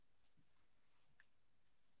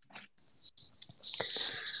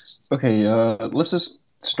Okay, let's just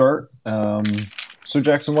start. So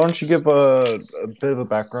Jackson, why don't you give a bit of a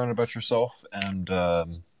background about yourself and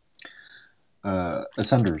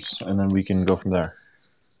Ascenders, and then we can go from there.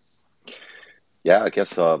 Yeah, I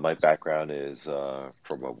guess my background is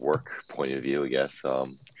from a work point of view. I guess go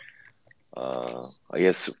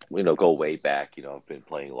way back. I've been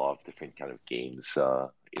playing a lot of different kind of games.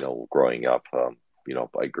 Growing up,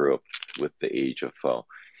 I grew up with the age of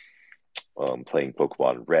playing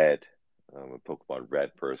Pokemon Red. I'm a Pokemon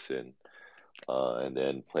Red person, and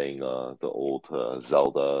then playing the old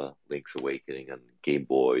Zelda, Link's Awakening, and Game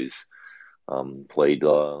Boys. Played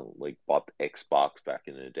bought the Xbox back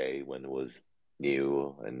in the day when it was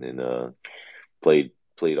new, and then played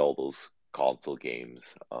all those console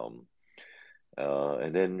games.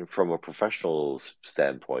 And then from a professional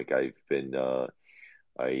standpoint, I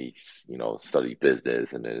study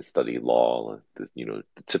business and then study law. The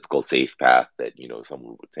typical safe path that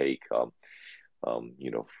someone would take. Um,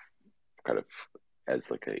 you know, Kind of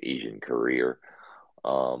as like an Asian career.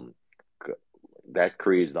 Um, that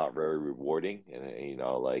career is not very rewarding, and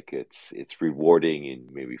like it's rewarding in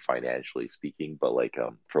maybe financially speaking, but like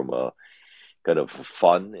from a kind of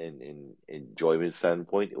fun and enjoyment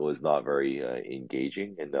standpoint, it was not very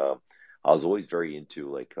engaging. And I was always very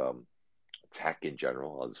into like tech in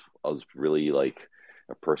general. I was really like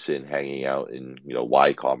a person hanging out in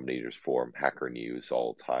Y Combinator's forum, Hacker News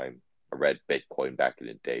all the time. I read Bitcoin back in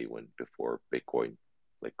the day when before Bitcoin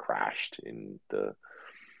like crashed in the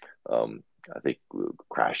um I think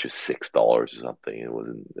crashed to $6 or something. It was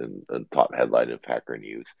in top headline of Hacker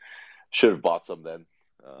News. Should have bought some then.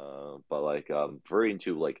 But like very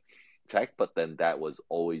into like tech, but then that was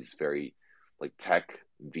always very like tech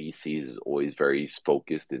VCs is always very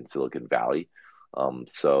focused in Silicon Valley.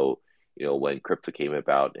 So when crypto came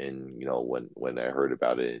about and when I heard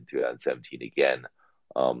about it in 2017 again,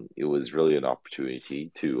 it was really an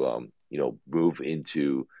opportunity to move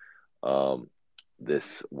into um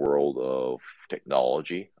this world of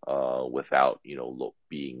technology without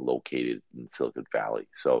being located in Silicon Valley.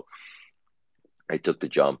 So I took the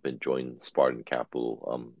jump and joined Spartan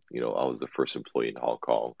Capital. I was the first employee in Hong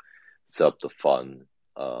Kong, set up the fund,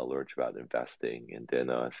 learned about investing, and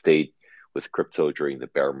then stayed with crypto during the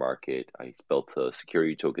bear market. I built a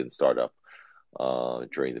security token startup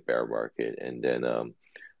during the bear market, and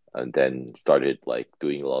then started like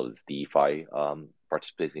doing a lot of this DeFi,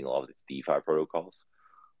 participating in a lot of these DeFi protocols.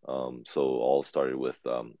 So all started with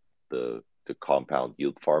the compound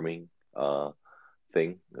yield farming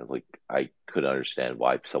thing. Like I couldn't understand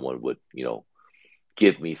why someone would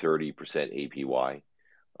give me 30% APY,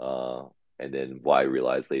 uh, and then what I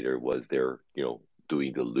realized later was they're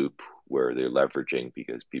doing the loop where they're leveraging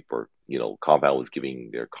because people are Compound was giving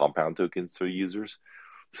their compound tokens to users,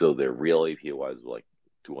 so their real APYs were like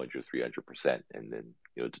 200, 300%, and then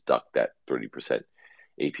deduct that 30%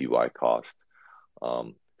 APY cost.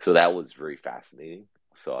 So that was very fascinating.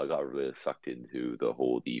 So I got really sucked into the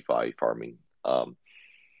whole DeFi farming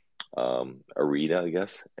arena, I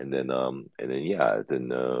guess. And then yeah,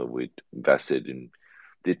 then we invested and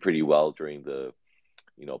did pretty well during the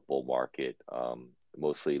bull market.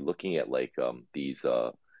 Mostly looking at like these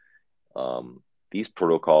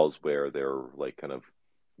protocols where they're like kind of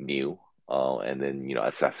new, and then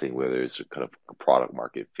assessing whether there's a kind of a product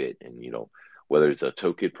market fit, and whether it's a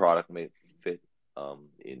token product fit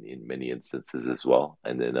in many instances as well,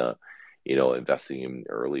 and then investing in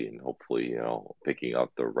early and hopefully picking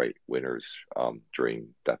out the right winners during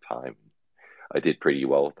that time. I did pretty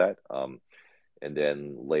well with that. And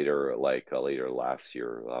then later, later last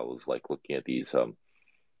year, I was like looking at these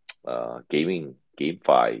gaming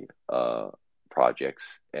GameFi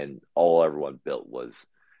projects, and all everyone built was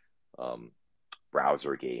um,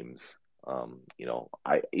 browser games.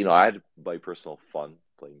 I had my personal fun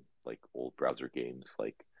playing like old browser games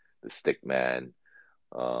like the Stickman,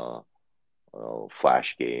 uh,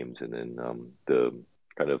 Flash games, and then the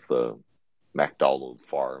kind of the McDonald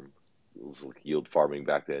farm. It was like yield farming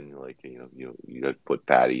back then. Like you had put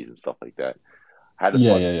patties and stuff like that. Had a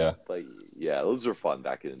Yeah, yeah, fun, yeah. like yeah, those were fun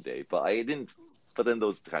back in the day. But I didn't. But then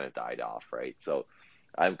those kind of died off, right? So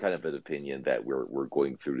I'm kind of an opinion that we're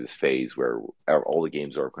going through this phase where all the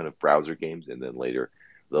games are kind of browser games, and then later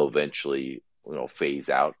they'll eventually phase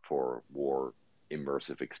out for more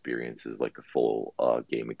immersive experiences like a full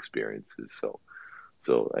game experiences. So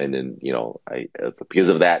and then I because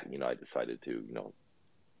of that I decided to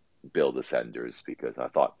build Ascenders because I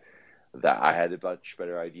thought that I had a much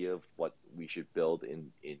better idea of what we should build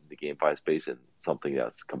in the GameFi space and something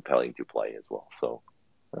that's compelling to play as well. So,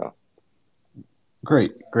 yeah.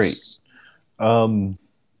 Great, great. Um,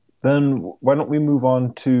 Then why don't we move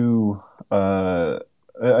on to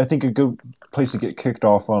I think a good place to get kicked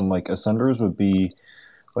off on like Ascenders would be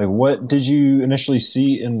like what did you initially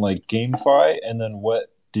see in like GameFi, and then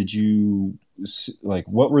what did you like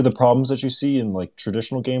what were the problems that you see in like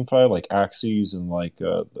traditional GameFi like Axes and like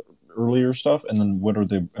the earlier stuff, and then what are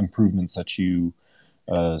the improvements that you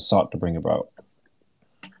sought to bring about?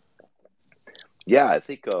 Yeah, I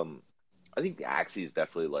think the Axie is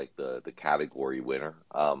definitely like the category winner.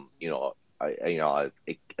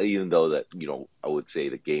 Even though that I would say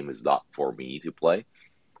the game is not for me to play.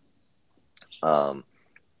 Um,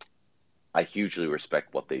 I hugely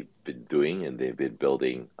respect what they've been doing, and they've been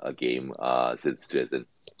building a game since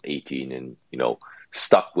 2018, and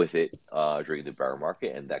stuck with it during the bear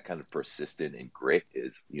market, and that kind of persistent and grit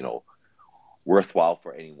is worthwhile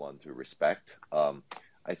for anyone to respect.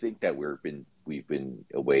 I think that we've been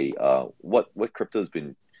away. What crypto's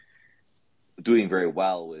been doing very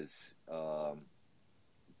well is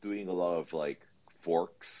doing a lot of like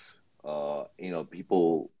forks.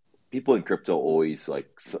 People in crypto always like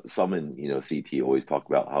some in CT always talk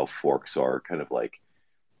about how forks are kind of like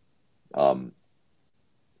um,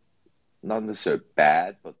 not necessarily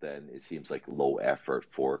bad, but then it seems like low effort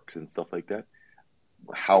forks and stuff like that.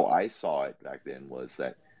 How I saw it back then was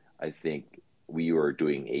that I think we were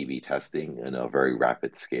doing A/B testing in a very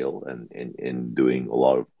rapid scale, and doing a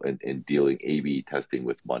lot of and dealing A/B testing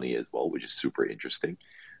with money as well, which is super interesting.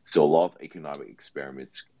 So a lot of economic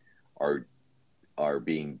experiments are are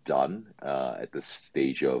being done at this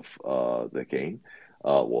stage of the game,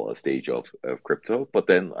 a stage of crypto. But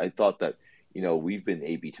then I thought that we've been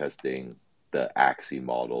A/B testing the Axie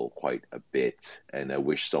model quite a bit, and I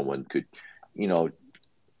wish someone could you know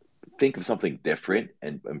think of something different,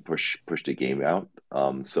 and push the game out.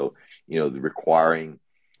 So requiring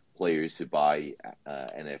players to buy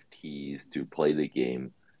NFTs to play the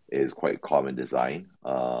game is quite common design.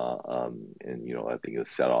 And I think it was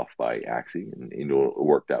set off by Axie, and it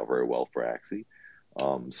worked out very well for Axie.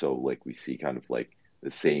 So like we see kind of like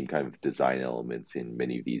the same kind of design elements in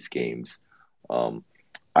many of these games. Um,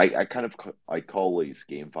 I call these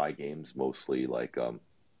GameFi games mostly like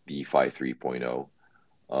DeFi 3.0.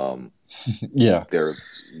 Um, Yeah. they're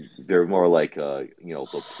they're more like the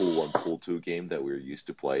pool one, pool two game that we are used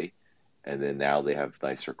to play, and then now they have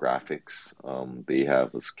nicer graphics. They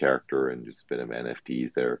have this character and just a bit of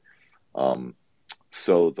NFTs there. Um,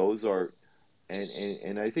 so those are,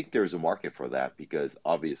 and I think there's a market for that because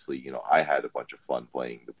obviously I had a bunch of fun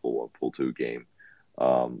playing the pool one, pool two game.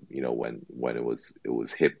 When it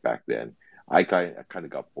was hip back then. I kind of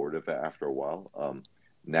got bored of it after a while.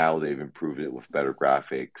 Now they've improved it with better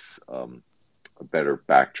graphics, a better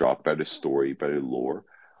backdrop, better story, better lore.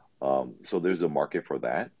 So there's a market for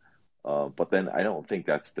that. But then I don't think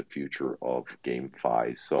that's the future of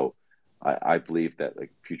GameFi. So I believe that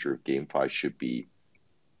like future of GameFi should be.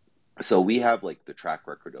 So we have like the track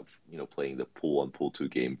record of playing the pool one, pool two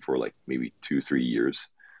game for like maybe 2 3 years,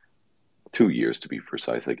 2 years to be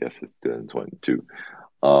precise. I guess it's 2022.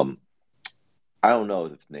 Um, I don't know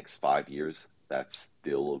if the next 5 years that's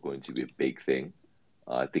still going to be a big thing.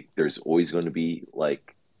 I think there's always going to be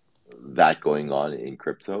like that going on in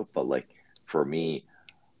crypto, but like for me,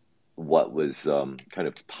 what was kind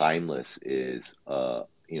of timeless is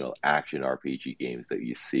action RPG games that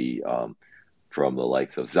you see from the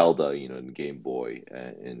likes of Zelda, and Game Boy,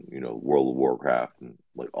 and World of Warcraft, and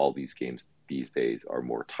like all these games these days are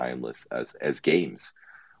more timeless as games.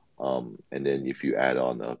 And then if you add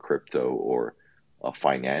on a crypto or a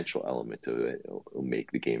financial element to it, it'll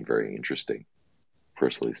make the game very interesting,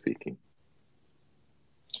 personally speaking.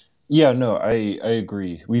 Yeah, no, I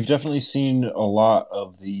agree. We've definitely seen a lot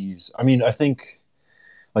of these. I mean, I think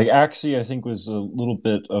like Axie, I think was a little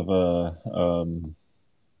bit of a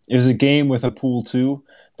it was a game with a pool too.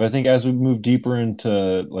 But I think as we move deeper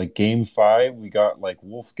into like Game 5, we got like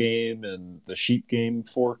Wolf Game and the Sheep Game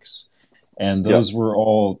forks, and Yep. those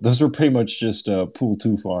were pretty much just pool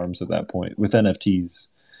two farms at that point with NFTs.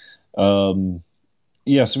 Um,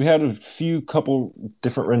 yeah, so we had a few couple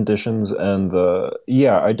different renditions, and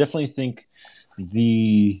yeah, I definitely think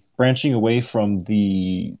the branching away from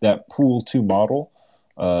the that pool two model,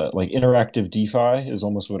 like interactive DeFi is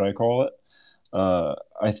almost what I call it.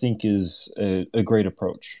 I think is a great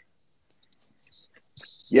approach.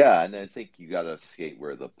 Yeah, and I think you got to skate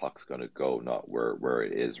where the puck's going to go, not where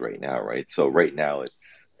it is right now, right? So right now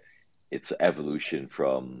it's evolution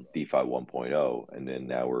from DeFi 1.0, and then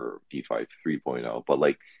now we're DeFi 3.0. But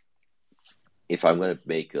like if I'm going to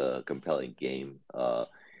make a compelling game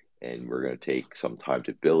and we're going to take some time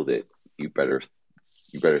to build it, you better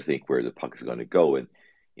you better think where the puck is going to go. And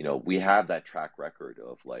we have that track record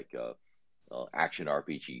of like action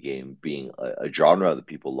RPG game being a genre that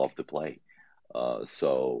people love to play.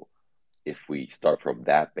 So if we start from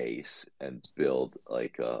that base and build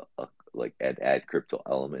like like and add crypto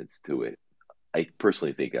elements to it, I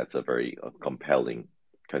personally think that's a very compelling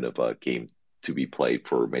kind of game to be played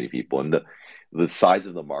for many people. And the size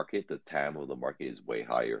of the market, the TAM of the market is way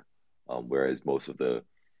higher. Whereas most of the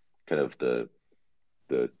kind of the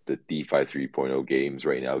DeFi 3.0 games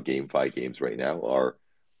right now, GameFi games right now, are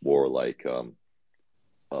more like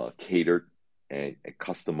catered and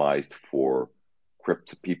customized for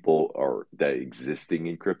crypto people or that existing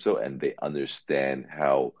in crypto, and they understand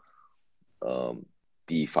how um,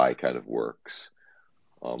 DeFi kind of works.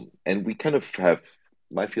 And we kind of have,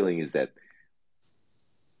 my feeling is that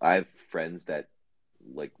I have friends that,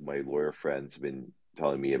 like my lawyer friends, been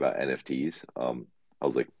telling me about NFTs. I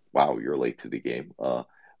was like, wow, you're late to the game.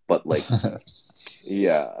 But like,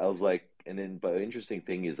 yeah, I was like, and then, but the interesting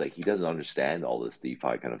thing is like he doesn't understand all this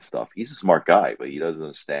DeFi kind of stuff. He's a smart guy, but he doesn't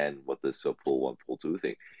understand what this pull one, pull two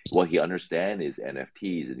thing. What he understands is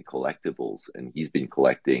NFTs and collectibles, and he's been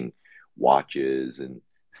collecting watches and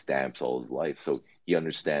stamps all his life. So he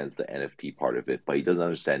understands the NFT part of it, but he doesn't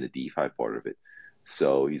understand the DeFi part of it.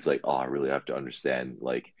 So he's like, oh, I really have to understand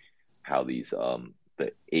like how these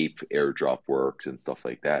the ape airdrop works and stuff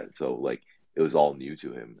like that. So like it was all new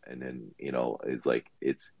to him, and then it's like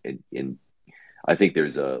it's in I think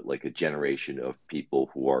there's a like a generation of people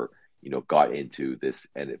who are got into this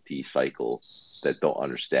NFT cycle that don't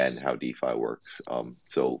understand how DeFi works.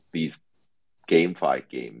 So these GameFi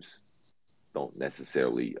games don't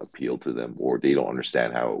necessarily appeal to them, or they don't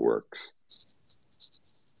understand how it works.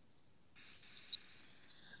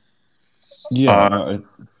 Yeah, Uh, no.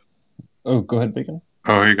 Oh, go ahead, Bacon.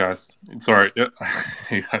 oh, hey guys. Sorry. Yeah.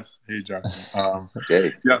 Hey guys. Hey Jackson.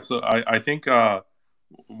 Hey, Yeah. So I think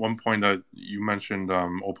one point that you mentioned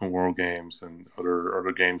open world games and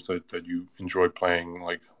other games that you enjoy playing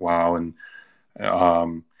like WoW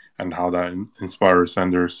um and how that inspires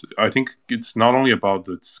senders. I think it's not only about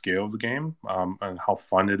the scale of the game and how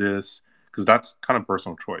fun it is because that's kind of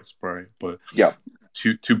personal choice, right? But yeah,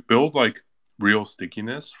 to build like real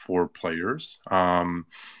stickiness for players.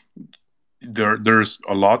 There's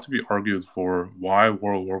a lot to be argued for why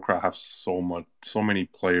World of Warcraft has so many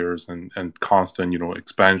players and constant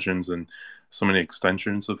expansions and so many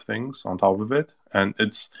extensions of things on top of it, and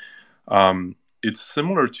it's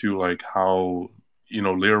similar to like how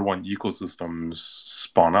layer one ecosystems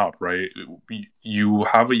spawn up, right? You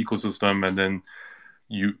have an ecosystem, and then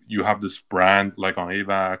you have this brand like on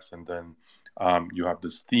AVAX, and then you have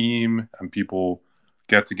this theme, and people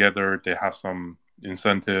get together. They have some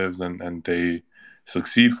incentives, and they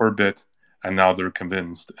succeed for a bit, and now they're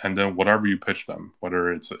convinced. And then whatever you pitch them,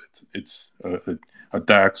 whether it's a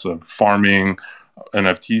DEX, a farming,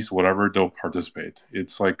 NFTs, whatever, they'll participate.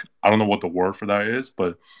 It's like I don't know what the word for that is,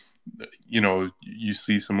 but you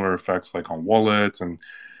see similar effects like on wallets and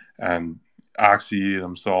Axie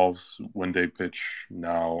themselves when they pitch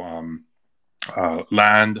now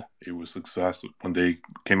Land, it was success. When they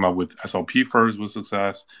came out with SLP first was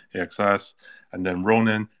success, AXS, and then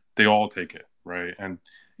Ronin, they all take it, right? And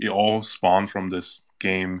it all spawned from this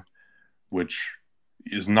game, which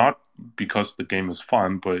is not because the game is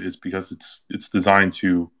fun, but it's because it's designed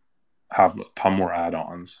to have a ton more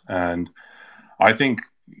add-ons. And I think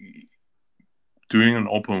doing an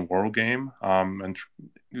open world game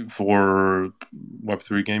for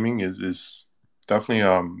Web3 gaming is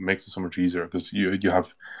definitely makes it so much easier because you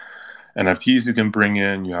have NFTs you can bring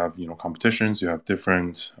in, you have competitions, you have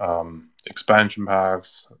different expansion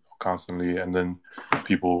packs constantly, and then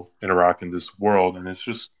people interact in this world, and it's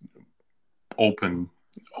just open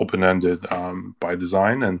open ended by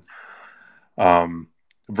design, and um,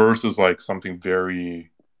 versus like something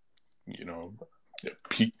very you know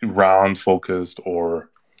round focused or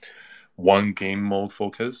one game mode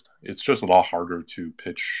focused. It's just a lot harder to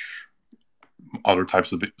pitch other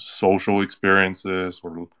types of social experiences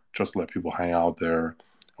or just let people hang out there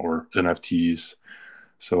or NFTs.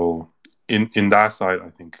 So in that side, I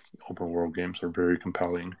think open world games are very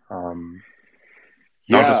compelling. Not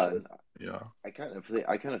just yeah. yeah. I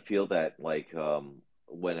kind of feel that like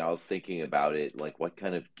when I was thinking about it, like what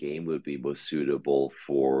kind of game would be most suitable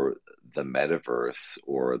for the metaverse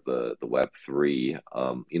or the Web3.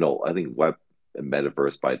 I think web and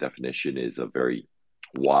metaverse by definition is a very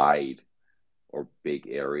wide or big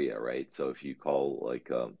area, right? So if you call like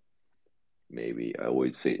maybe I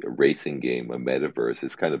always say a racing game a metaverse,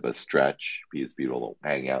 it's kind of a stretch because people don't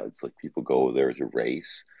hang out. It's like people go there to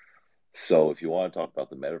race. So if you want to talk about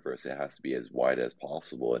the metaverse, it has to be as wide as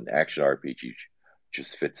possible. And action RPG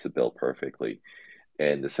just fits the bill perfectly.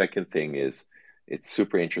 And the second thing is, it's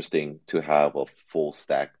super interesting to have a full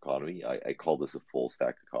stack economy. I call this a full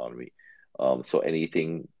stack economy. So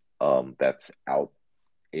anything that's out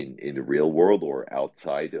in the real world or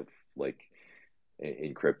outside of like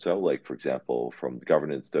in crypto, like for example, from the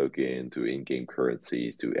governance token to in-game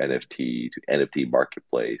currencies to NFT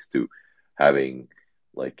marketplace to having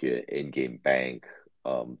like an in-game bank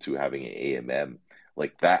to having an AMM,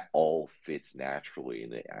 like that all fits naturally in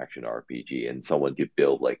the action RPG, and someone could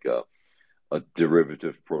build like a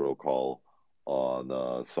derivative protocol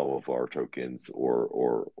on some of our tokens,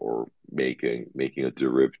 or making a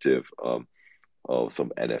derivative of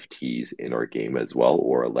some NFTs in our game as well,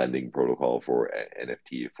 or a lending protocol for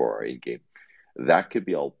NFT for our in game. That could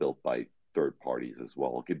be all built by third parties as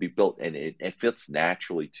well. It could be built, and it fits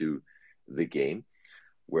naturally to the game.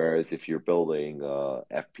 Whereas if you're building a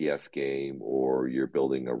FPS game or you're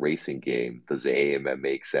building a racing game, does the AMM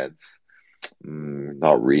make sense?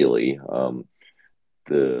 Not really.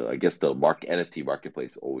 The I guess the NFT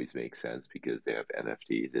marketplace always makes sense because they have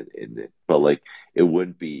NFTs in it, but like it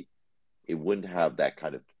wouldn't be it wouldn't have that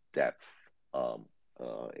kind of depth,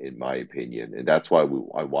 in my opinion, and that's why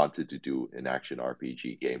I wanted to do an action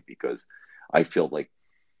RPG game, because I feel like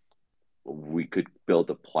we could build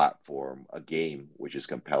a platform, a game which is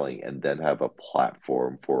compelling, and then have a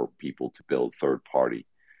platform for people to build third party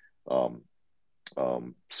um,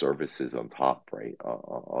 services on top, right,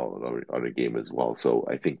 on a game as well. So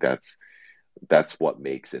I think that's what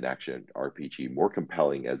makes an action RPG more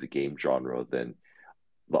compelling as a game genre than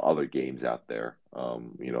the other games out there,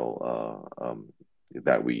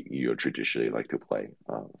 that we traditionally like to play.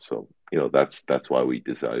 So that's why we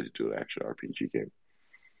decided to do an action RPG game.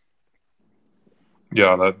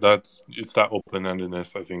 Yeah, that's it's that open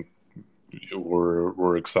endedness. I think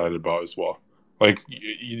we're excited about as well. Like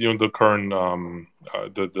the current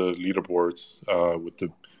the leaderboards with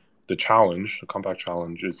the challenge, the compact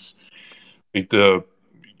challenge. It's like the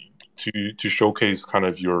to showcase kind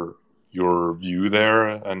of your view there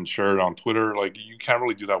and share it on Twitter. Like you can't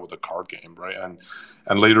really do that with a card game, right?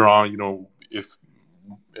 And later on, if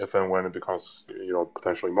and when it becomes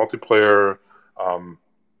potentially multiplayer, um,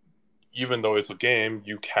 even though it's a game,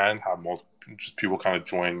 you can have just people kind of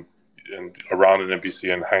join and around an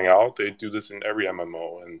NPC and hang out. They do this in every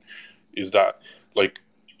MMO, and is that like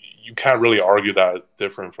you can't really argue that it's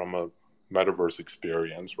different from a metaverse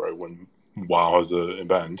experience, right? When WoW has an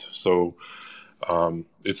event, so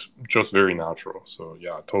it's just very natural. So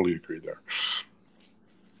yeah, I totally agree there.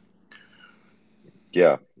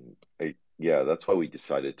 Yeah, yeah, that's why we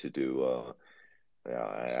decided to do an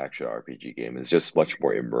action RPG game. It's just much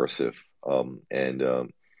more immersive, and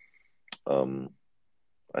um,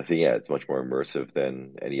 I think yeah, it's much more immersive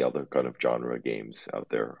than any other kind of genre games out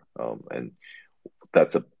there, and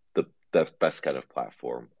that's the best kind of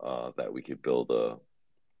platform that we could build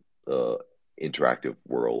a interactive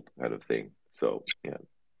world kind of thing. So yeah.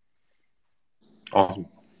 Awesome.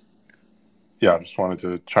 Yeah, I just wanted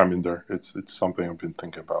to chime in there. It's something I've been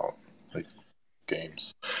thinking about, like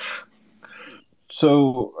games.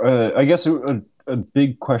 So I guess a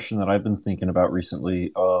big question that I've been thinking about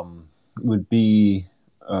recently would be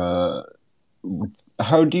uh,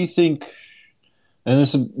 how do you think, and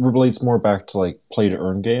this relates more back to like play to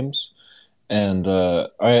earn games, and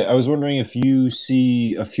I was wondering if you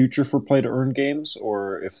see a future for play to earn games,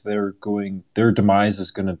 or if their demise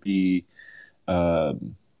is going to be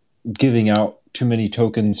um, giving out too many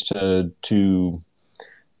tokens to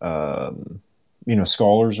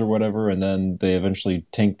scholars or whatever, and then they eventually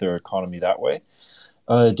tank their economy that way.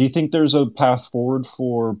 Do you think there's a path forward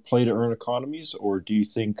for play to earn economies, or do you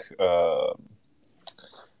think,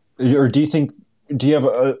 do you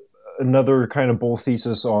have another kind of bull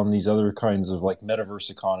thesis on these other kinds of like metaverse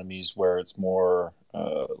economies where it's more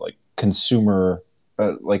like consumer,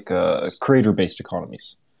 creator based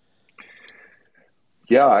economies?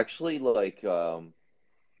 Yeah, actually, like I'm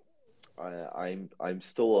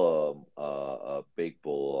still a big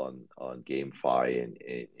bull on GameFi and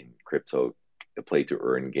in crypto play to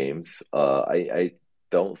earn games. I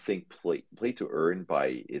don't think play to earn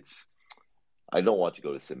by its I don't want to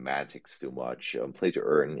go to semantics too much. Play to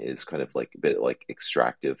earn is kind of like a bit like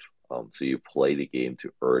extractive. So you play the game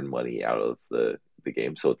to earn money out of the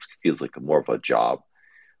game. So it feels like more of a job.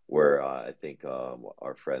 Where I think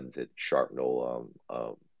our friends at Sharpnel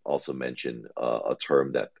also mentioned a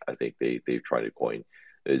term that I think they've tried to coin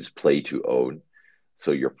is play to own.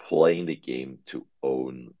 So you're playing the game to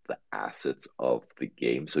own the assets of the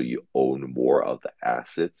game. So you own more of the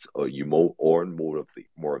assets, or you own more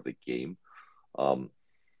of the game. Um,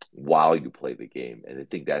 while you play the game. And I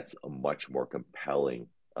think that's a much more compelling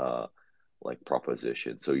like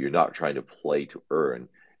proposition. So you're not trying to play to earn,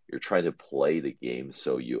 you're trying to play the game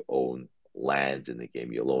so you own lands in the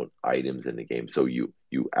game, you own items in the game. So you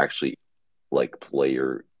actually like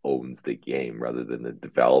player owns the game rather than the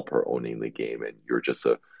developer owning the game, and you're just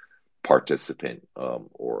a participant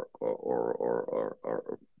or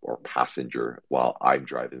passenger while I'm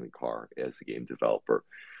driving the car as a game developer.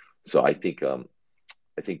 So I think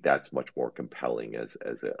that's much more compelling as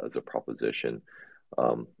a proposition.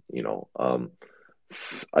 You know,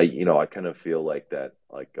 I kind of feel like that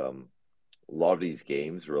a lot of these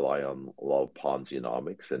games rely on a lot of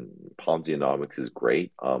Ponzi-onomics, and Ponzi-onomics is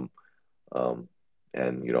great. Um,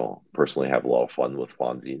 and personally have a lot of fun with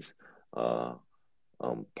Fonzies, uh,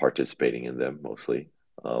 participating in them mostly.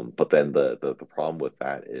 But then the problem with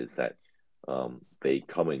that is that they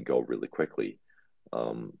come and go really quickly.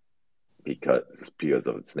 Um, because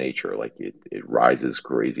of its nature. Like it rises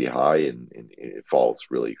crazy high and it falls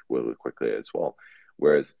really really quickly as well.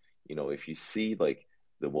 Whereas if you see like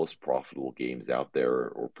the most profitable games out there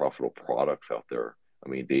or profitable products out there, I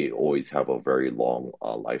mean they always have a very long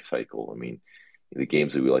life cycle. I mean the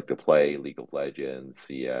games that we like to play, League of Legends,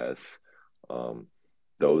 CS, um,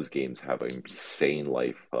 those games have an insane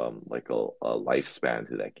life, like a lifespan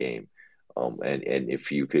to that game. And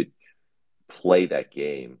if you could play that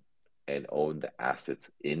game and own the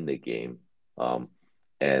assets in the game.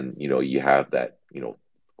 And you have that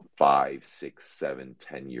 5, 6, 7,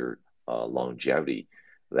 10 year longevity.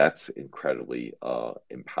 That's incredibly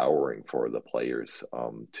empowering for the players,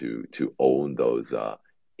 to own those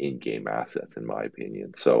in-game assets, in my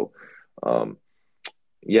opinion. So um,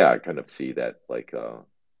 yeah, I kind of see that like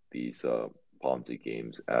these Ponzi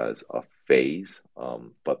games as a phase,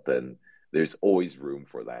 but then there's always room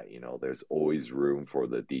for that. There's always room for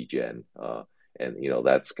the degen, and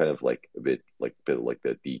that's kind of like a bit like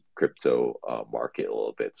the deep crypto market a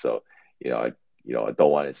little bit. So I don't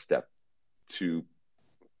want to step too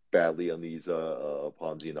badly on these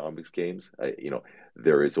Ponzi-onomics games.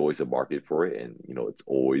 There is always a market for it, and it's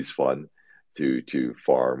always fun to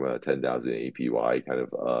farm a 10,000 APY kind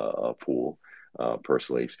of pool,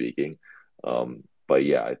 personally speaking. But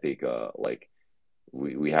yeah, I think like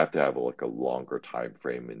we have to have like a longer time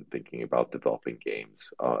frame in thinking about developing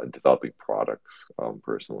games and developing products,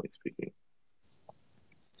 personally speaking.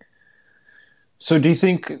 So do you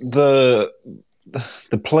think the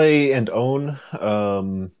play and own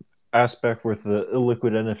aspect with the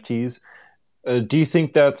illiquid NFTs, do you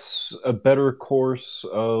think that's a better course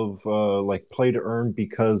of like play to earn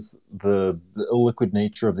because the illiquid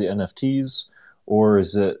nature of the NFTs, or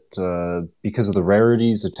is it because of the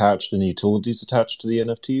rarities attached and the utilities attached to the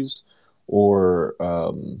NFTs, or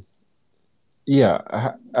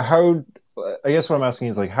yeah, how? I guess what I'm asking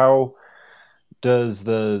is like how does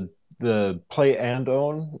the play and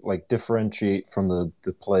own like differentiate from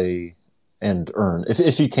the play and earn,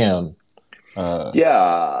 if you can? Uh, Yeah,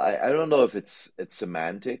 I don't know if it's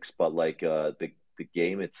semantics, but like the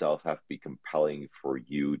game itself have to be compelling for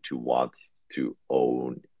you to want to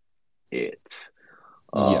own it.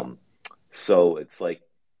 yeah, Um, so it's a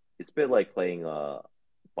bit like playing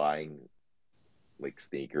buying like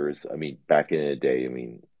sneakers. I mean, back in the day, I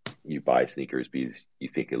mean, you buy sneakers because you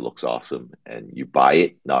think it looks awesome, and you buy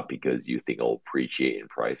it not because you think it'll appreciate in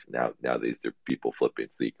price. Nowadays, there are people flipping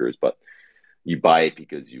sneakers, but you buy it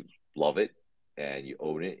because you love it and you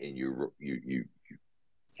own it, and you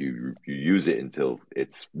use it until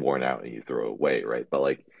it's worn out and you throw it away, right? But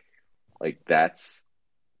like that's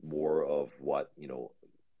more of what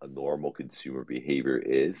a normal consumer behavior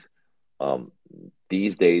is. Um,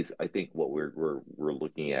 these days, I think what we're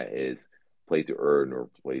looking at is play to earn or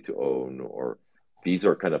play to own, or these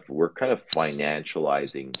are we're kind of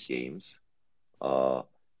financializing games, uh,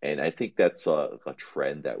 and I think that's a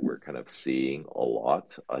trend that we're kind of seeing a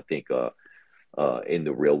lot. I think in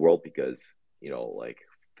the real world because like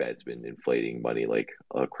Fed's been inflating money like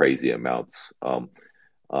crazy amounts,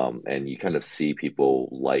 and you kind of see people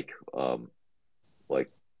like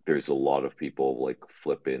there's a lot of people like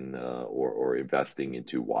flipping or investing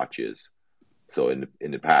into watches. So in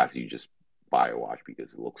the past, you just buy a watch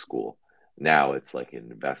because it looks cool. Now it's like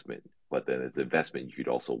an investment, but then it's an investment you could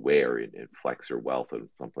also wear and flex your wealth and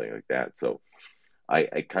something like that. So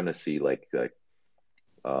I kind of see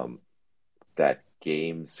um, that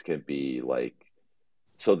games can be like,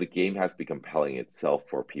 so the game has to be compelling itself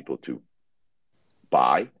for people to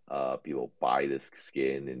buy. People buy this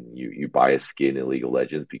skin, and you buy a skin in League of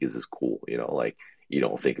Legends because it's cool. Like you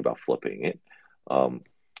don't think about flipping it. Um,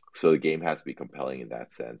 so the game has to be compelling in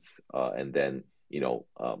that sense, and then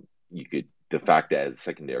you could the fact that it has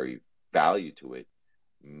secondary value to it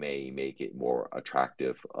may make it more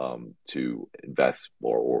attractive to invest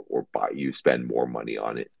more or buy. You spend more money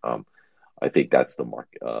on it. I think that's the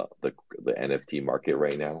market, the NFT market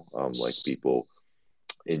right now. Like people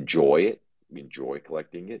enjoy it, enjoy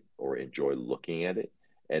collecting it, or enjoy looking at it,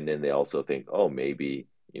 and then they also think, oh, maybe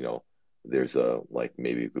there's a like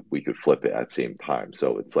maybe we could flip it at the same time.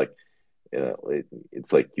 So it's like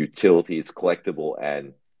it's like utility is collectible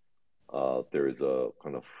and there's a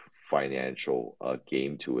kind of financial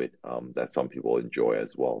game to it that some people enjoy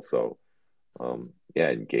as well. So yeah,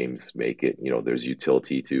 and games make it, there's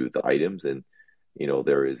utility to the items and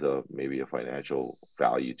there is a maybe a financial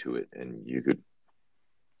value to it and you could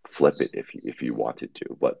flip it if you wanted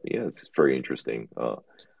to. But yeah, it's very interesting.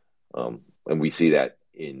 And we see that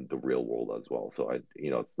in the real world as well. So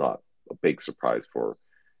it's not a big surprise for,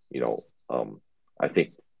 I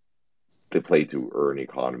think the play to earn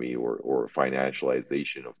economy or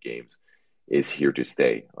financialization of games is here to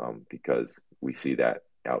stay because we see that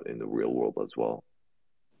out in the real world as well.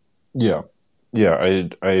 Yeah, yeah,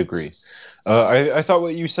 I agree. I thought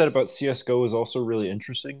what you said about CS:GO is also really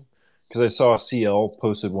interesting because I saw CL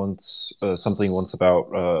posted once something once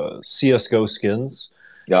about CS:GO skins,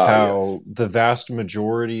 Ah, how yes. the vast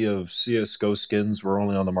majority of CS:GO skins were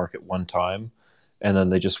only on the market one time, and then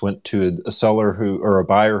they just went to a seller who or a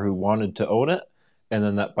buyer who wanted to own it, and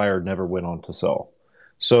then that buyer never went on to sell.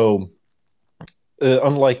 So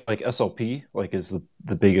unlike like SLP, like is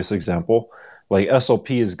the biggest example. Like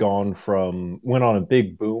SLP has gone from went on a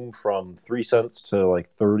big boom from 3 cents to like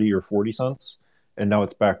 30 or 40 cents, and now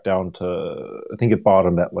it's back down to I think it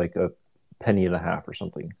bottomed at like a penny and a half or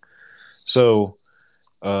something. So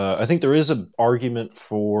I think there is an argument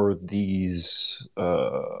for these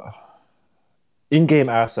in-game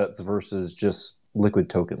assets versus just liquid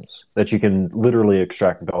tokens that you can literally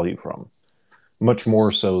extract value from, much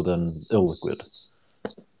more so than illiquid.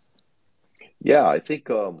 Yeah, I think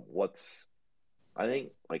I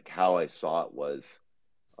think like how I saw it was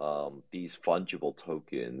these fungible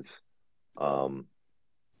tokens. Um,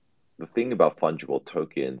 the thing about fungible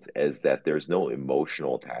tokens is that there's no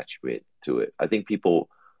emotional attachment to it. I think people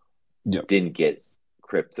Yep. didn't get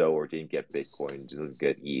crypto or didn't get Bitcoin, didn't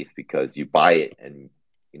get ETH because you buy it and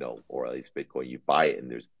or at least Bitcoin, you buy it and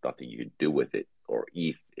there's nothing you can do with it, or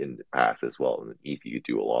ETH in the past as well. And ETH you could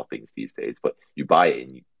do a lot of things these days, but you buy it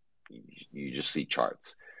and you just see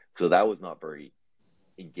charts. So that was not very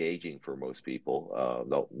engaging for most people.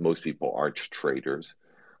 No, most people aren't traders.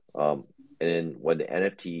 Um, and then when the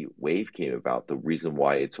NFT wave came about, the reason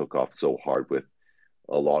why it took off so hard with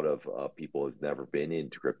a lot of people who's never been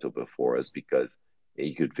into crypto before is because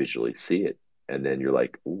you could visually see it, and then you're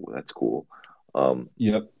like, "Ooh, that's cool." Um,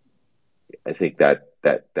 Yep. I think that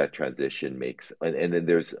transition makes, and then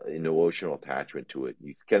there's an emotional attachment to it.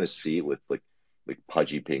 You kind of see it with like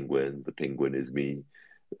Pudgy Penguin. The penguin is me.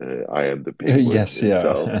 I am the penguin Yes,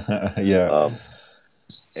 itself. yeah. Yeah. Um,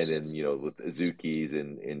 and then with Azukis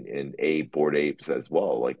and A Bored Apes as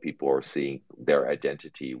well, like people are seeing their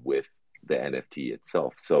identity with the NFT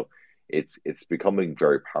itself. So it's becoming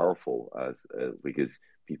very powerful as because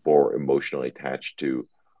people are emotionally attached to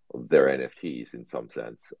their NFTs in some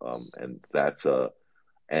sense, and that's a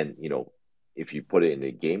and if you put it in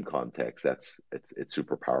a game context, it's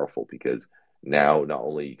super powerful because now not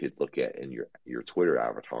only you could look at in your Twitter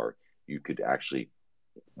avatar, you could actually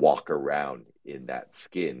walk around in that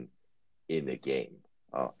skin in a game,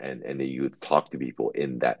 and then you would talk to people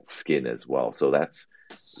in that skin as well. So that's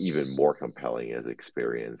even more compelling as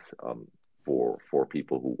experience for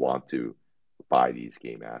people who want to buy these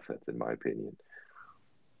game assets, in my opinion.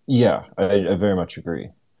 Yeah, I very much agree.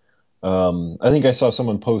 I think I saw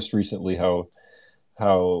someone post recently how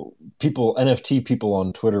people NFT people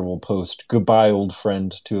on Twitter will post "goodbye old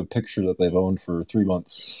friend" to a picture that they've owned for 3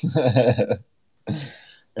 months, and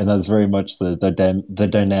that's very much the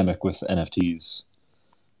dynamic with NFTs.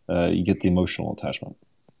 You get the emotional attachment.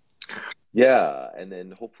 Yeah, and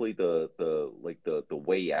then hopefully the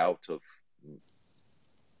way out of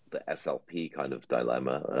the SLP kind of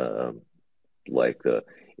dilemma, like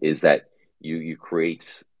is that you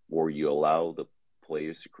create or you allow the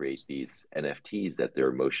players to create these NFTs that they're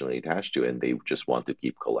emotionally attached to, and they just want to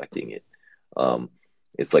keep collecting it. Um,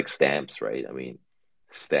 it's like stamps, right? I mean,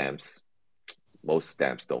 stamps. Most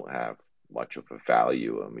stamps don't have much of a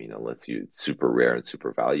value. I mean, unless it's super rare and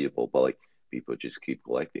super valuable, but like people just keep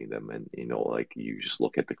collecting them, and like you just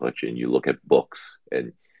look at the collection, you look at books,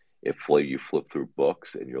 and if like you flip through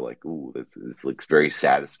books and you're like, ooh, this looks very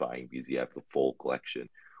satisfying because you have the full collection,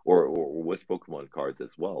 or with Pokemon cards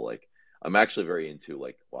as well. Like I'm actually very into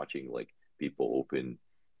like watching like people open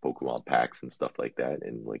Pokemon packs and stuff like that,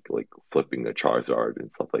 and like flipping a Charizard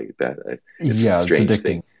and stuff like that. It's a Yeah, it's strange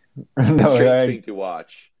thing. addicting. It's a No, strange thing to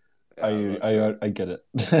watch. I'm I not sure. I get it.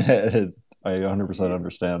 I 100% Yeah,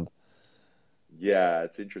 understand. yeah,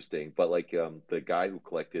 it's interesting. But like the guy who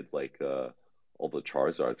collected like all the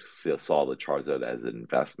Charizards saw the Charizard as an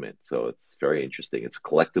investment. So it's very interesting. It's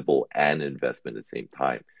collectible and investment at the same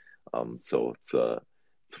time. So it's a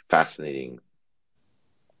fascinating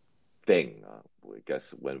thing. I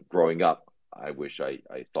guess when growing up, I wish I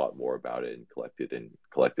thought more about it and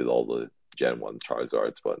collected all the Gen 1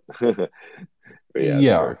 Charizards, but but yeah,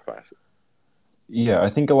 it's Yeah, very fascinating. yeah. I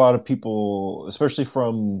think a lot of people, especially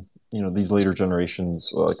from, these later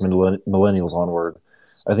generations, like millennials onward,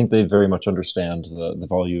 I think they very much understand the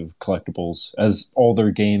value of collectibles as all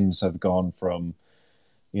their games have gone from,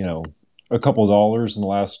 you know, a couple of dollars in the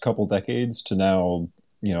last couple decades to now,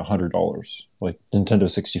 $100, like Nintendo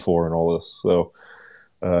 64 and all this. So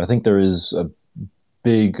I think there is a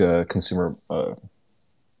big consumer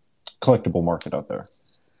collectible market out there,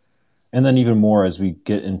 and then even more as we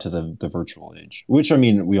get into the virtual age, which I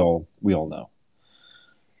mean we all know.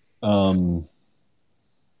 Um,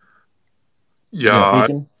 yeah, Yeah,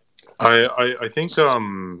 Aiken. I think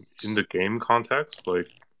in the game context, like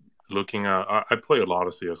looking at I play a lot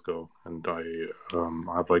of CS:GO, and I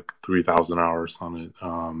have like 3,000 hours on it.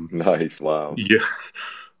 Nice, wow. Yeah,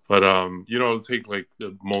 but take like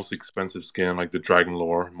the most expensive skin, like the Dragon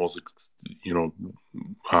Lore, you know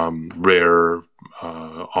rare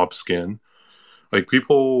op skin. Like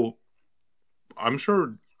people, I'm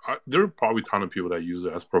sure there are probably a ton of people that use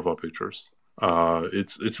it as profile pictures.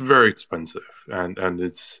 It's very expensive, and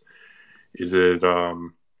it's is it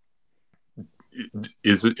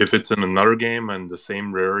is it if it's in another game and the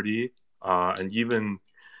same rarity, and even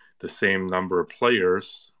the same number of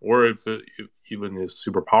players, or if it even is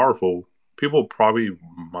super powerful, people probably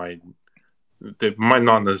might they might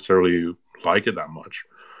not necessarily like it that much.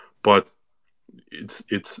 But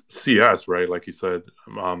it's CS, right? Like you said,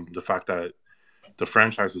 the fact that the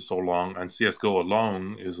franchise is so long, and CS:GO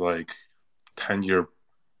alone is like 10 year,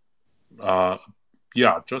 uh,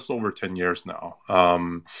 yeah, just over 10 years now.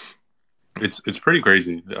 It's pretty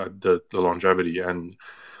crazy, the longevity. And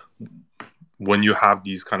when you have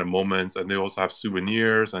these kind of moments, and they also have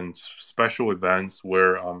souvenirs and special events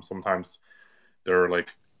where sometimes there are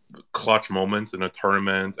like clutch moments in a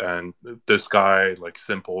tournament, and this guy, like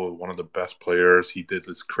Simple, one of the best players, he did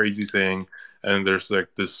this crazy thing, and there's like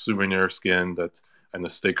this souvenir skin that's and a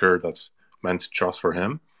sticker that's meant just for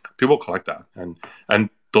him. People collect that, and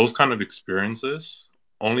those kind of experiences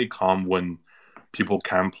only come when people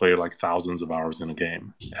can play like thousands of hours in a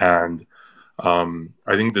game. And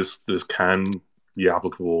I think this can be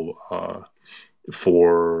applicable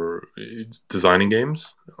for designing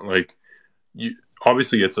games. Like you,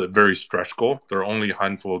 obviously, it's a very stretch goal. There are only a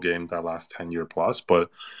handful of games that last 10 year plus, but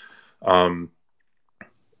um,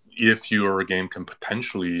 if your game can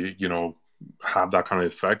potentially, have that kind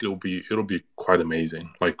of effect, it'll be quite amazing.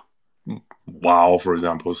 Like WoW, for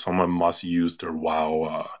example, someone must use their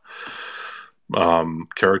WoW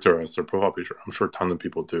character as their profile picture. I'm sure tons of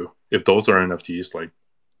people do. If those are NFTs, like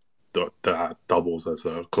that doubles as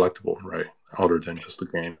a collectible, right? Other than just a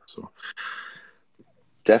game. So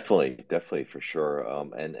Definitely, definitely for sure.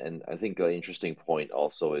 And I think an interesting point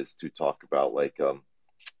also is to talk about like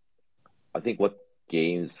I think what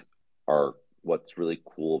games are what's really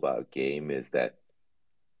cool about a game is that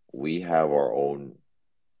we have our own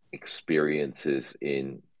experiences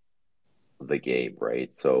in the game,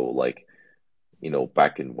 right? So like,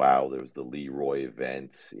 back in WoW, there was the Leroy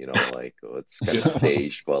event, like it's kind of yeah,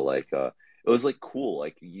 staged, but like it was like cool.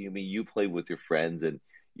 Like you play with your friends and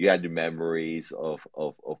you had your memories of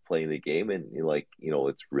playing the game and like,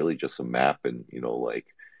 it's really just a map and like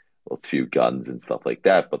a few guns and stuff like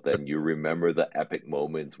that. But then you remember the epic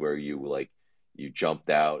moments where you jumped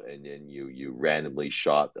out and then you randomly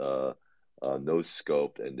shot no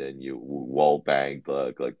scoped and then you wall banged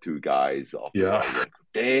like two guys off the yeah, wall. You're like,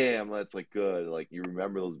 damn, that's like good. Like you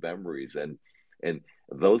remember those memories and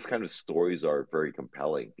those kind of stories are very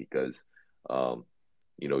compelling because um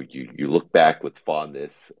you look back with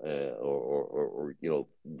fondness or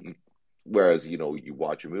whereas you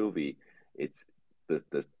watch a movie, it's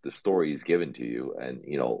the story is given to you and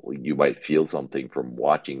you might feel something from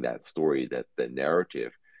watching that story, that the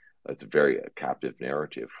narrative. It's a very captive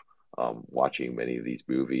narrative, watching many of these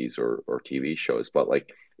movies or TV shows, but like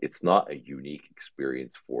it's not a unique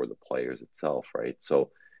experience for the players itself, right?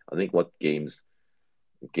 So I think what games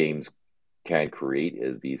can create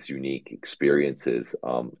is these unique experiences,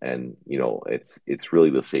 and it's really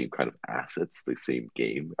the same kind of assets, the same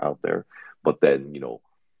game out there, but then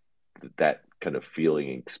that kind of feeling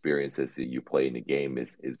and experiences that you play in the game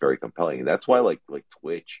is very compelling. And that's why like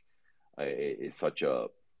Twitch is such a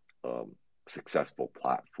um, successful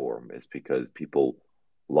platform, is because people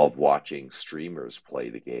love watching streamers play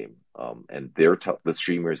the game, and the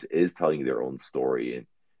streamers is telling their own story, and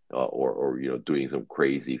or doing some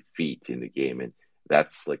crazy feat in the game, and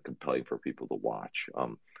that's like compelling for people to watch.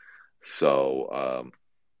 So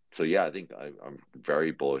so yeah, I think I'm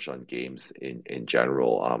very bullish on games in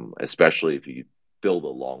general, especially if you build a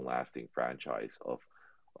long lasting franchise of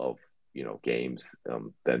games,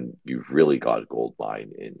 then you've really got a gold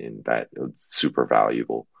mine in that. It's super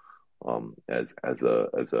valuable, as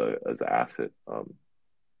an asset.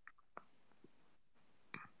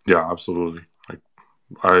 Yeah, absolutely. Like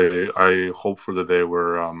I hope for the day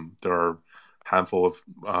where there are a handful of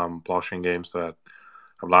blockchain games that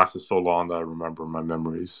have lasted so long that I remember my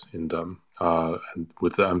memories in them. And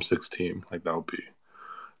with the M6 team, like that'd be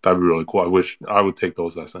really cool. I wish I would take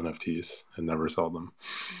those as NFTs and never sell them.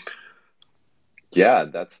 Yeah,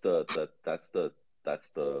 that's the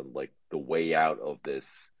like the way out of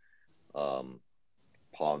this um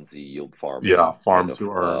Ponzi yield Yeah, farming kind farm of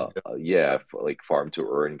to earn. yeah, like farm to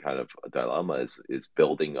earn kind of dilemma, is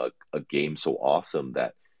building a game so awesome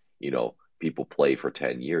that people play for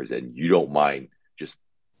 10 years, and you don't mind just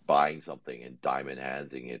buying something and diamond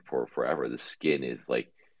handsing it for forever. The skin is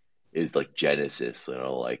like Genesis,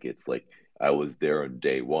 like it's like I was there on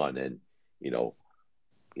day one, and you know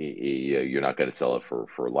you're not going to sell it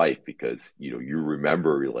for life, because you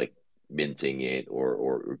remember like minting it,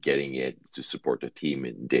 or getting it to support the team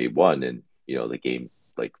in day one, and the game,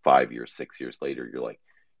 like 5 years 6 years later, you're like,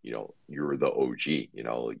 you're the OG.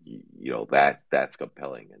 That's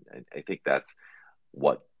compelling, and I think that's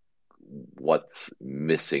what what's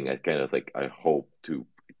missing. I kind of like I hope to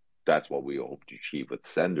That's what we hope to achieve with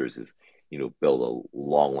Senders, is build a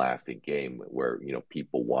long lasting game where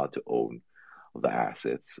people want to own the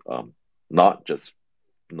assets, not just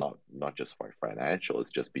not just for financial. It's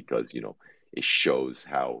just because it shows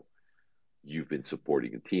how you've been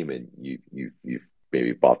supporting the team, and you've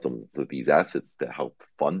maybe bought some of these assets to help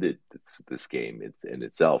fund this game in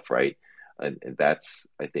itself, right? And that's,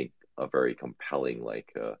 I think, a very compelling,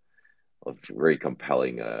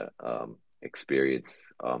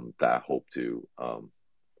 experience, that I hope to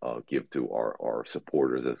give to our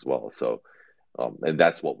supporters as well. So and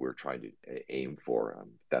that's what we're trying to aim for.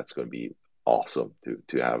 That's going to be awesome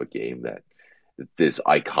to have a game that this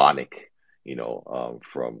iconic,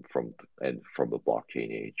 from the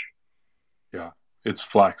blockchain age. Yeah, it's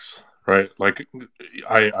flex, right? Like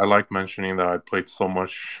I like mentioning that I played so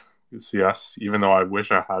much CS, even though I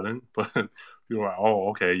wish I hadn't. But people are like, oh,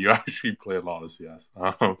 okay, you actually play a lot of CS.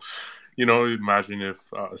 Imagine if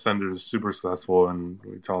Ascender is super successful and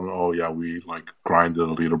we tell them, oh yeah, we like grinded the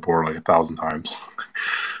leaderboard like 1,000 times.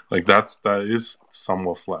 Like that is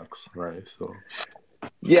somewhat flex, right? So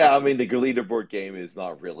Yeah, I mean, the leaderboard game is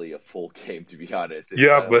not really a full game, to be honest. It's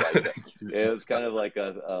yeah, kind of but like it was kind of like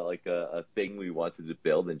a thing we wanted to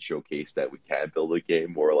build and showcase that we can build a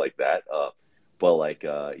game more like that. But like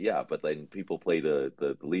yeah, but then people play the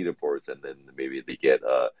leaderboards, and then maybe they get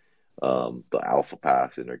the alpha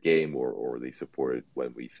pass in their game, or they support it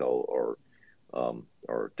when we sell or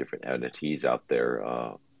different entities out there.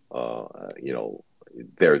 You know,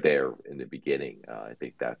 they're there in the beginning. I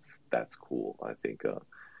think that's cool. I think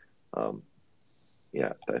um,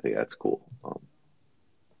 yeah, I think that's cool.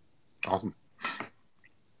 awesome.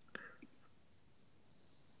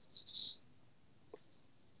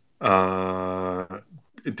 Uh,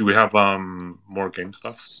 do we have more game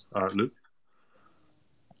stuff, Luke?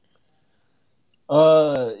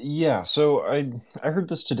 Yeah, so I heard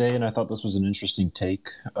this today and I thought this was an interesting take.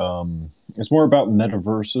 It's more about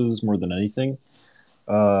metaverses more than anything.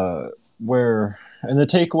 Uh, where and the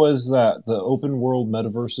take was that the open world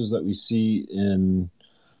metaverses that we see in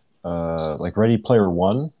like Ready Player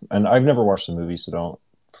One, and I've never watched the movie, so don't.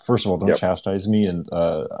 First of all, don't Yep. chastise me, and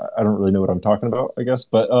I don't really know what I'm talking about, I guess.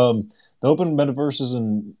 But the open metaverses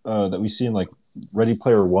and that we see in like Ready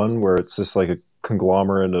Player One, where it's just like a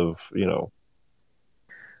conglomerate of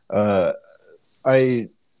uh, I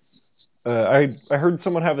I heard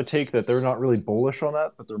someone have a take that they're not really bullish on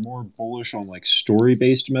that, but they're more bullish on like story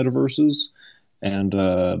based metaverses,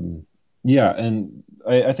 and yeah, and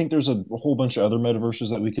I think there's a whole bunch of other metaverses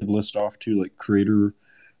that we could list off too, like creator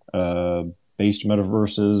uh, based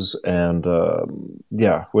metaverses, and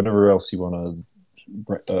yeah, whatever else you want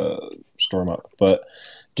to storm up. But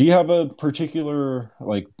do you have a particular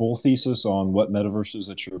like bull thesis on what metaverses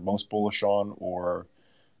that you're most bullish on, or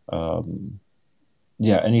um,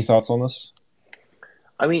 yeah, any thoughts on this?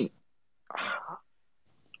 I mean,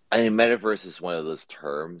 I mean, metaverse is one of those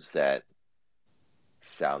terms that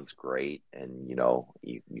sounds great, and you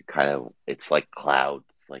kind of it's like cloud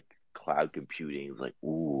computing. It's like,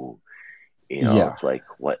 ooh, Yeah, it's like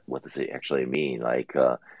what does it actually mean? Like,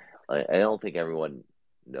 I don't think everyone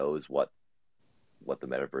knows what the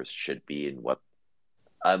metaverse should be, and what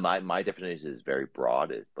my definition is very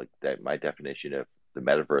broad. It's like that. My definition of the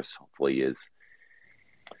metaverse hopefully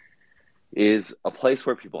is a place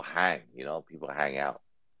where people hang. People hang out.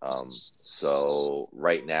 So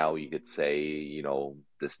right now you could say,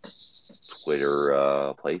 this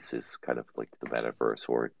Twitter place is kind of like the metaverse,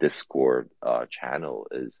 or Discord channel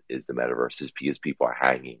is the metaverse, is because people are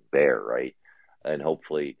hanging there, right? And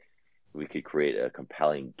hopefully we could create a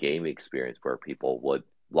compelling game experience where people would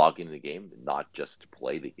log into the game, not just to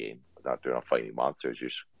play the game, not they're not fighting monsters,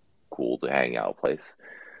 just cool to hang out place.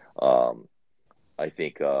 Um, I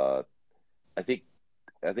think I think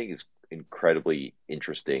I think it's incredibly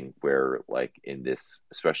interesting where, like, in this,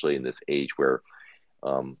 especially in this age where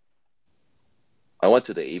um I went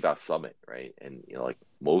to the AVA summit, right? And like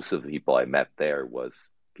most of the people I met there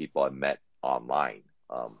was people I met online.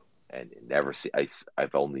 And never see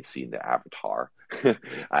I've only seen the avatar.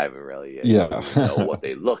 I haven't really don't even know yeah, what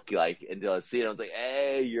they look like until I see it. I was like,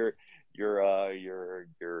 hey, you're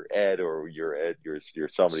Ed, or you're Ed, you're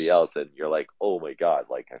somebody else, and you're like, oh my god,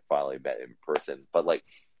 like I finally met him in person. But like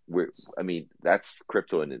we're I mean that's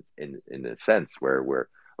crypto in a sense where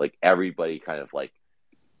like everybody kind of like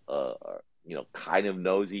uh, kind of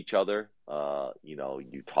knows each other.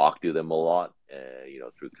 You talk to them a lot,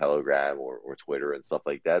 through Telegram or Twitter and stuff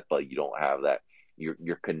like that, but you don't have that.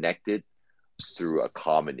 You're connected through a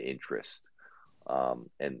common interest.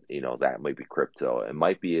 And that might be crypto. It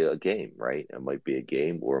might be a game, right? It might be a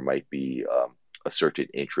game, or it might be a certain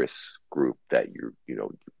interest group that you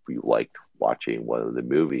liked watching one of the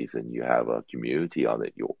movies, and you have a community on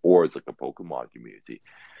it. Or it's like a Pokemon community.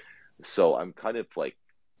 So I'm kind of like,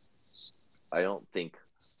 I don't think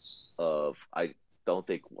I don't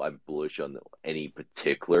think I'm bullish on any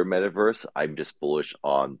particular metaverse. I'm just bullish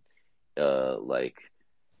on like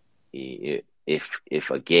if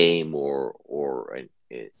a game or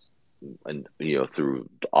through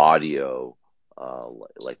audio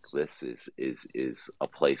like this is a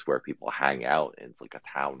place where people hang out, and it's like a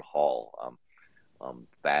town hall.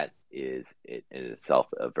 That is it in itself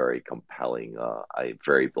a very compelling. I'm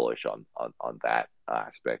very bullish on that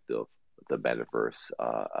aspect of the metaverse.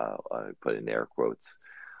 I put in air quotes.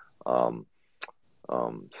 Um,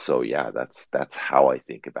 so yeah, that's how I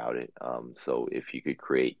think about it. So if you could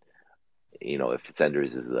create, if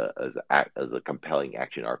Ascenders is a compelling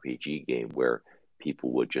action RPG game where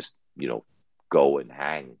people would just go and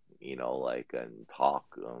hang, like, and talk,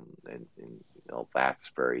 and that's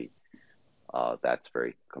very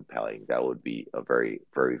compelling. That would be a very,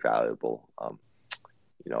 very valuable.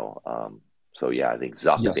 You know, um, so yeah, I think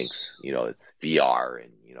Zuck yes, thinks it's VR,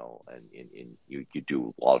 and and you could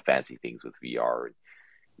do a lot of fancy things with VR, and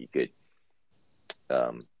you could,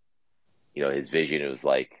 um, his vision was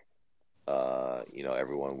like,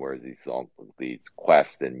 everyone wears these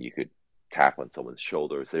quests, and you could tap on someone's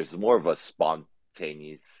shoulders. There's more of a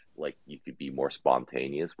spontaneous, like you could be more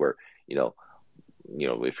spontaneous, where you know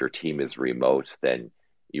if your team is remote, then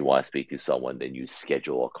you want to speak to someone, then you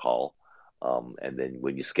schedule a call, and then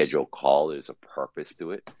when you schedule a call, there's a purpose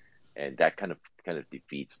to it, and that kind of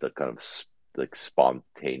defeats the kind of like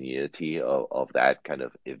spontaneity of that kind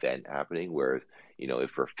of event happening. Whereas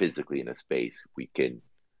if we're physically in a space, we can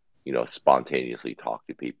spontaneously talk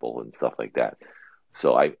to people and stuff like that.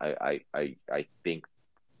 So I think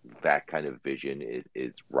that kind of vision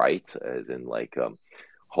is right, as in like,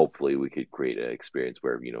 hopefully we could create an experience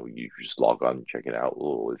where you just log on and check it out.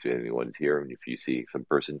 Oh, if anyone's here, and if you see some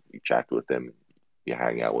person, you chat with them, you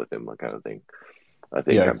hang out with them, that kind of thing. I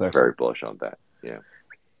think yeah, I'm exactly. very bullish on that. Yeah.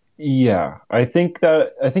 Yeah, I think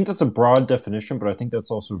that's a broad definition, but I think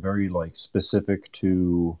that's also very like specific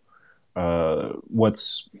to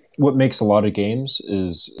what makes a lot of games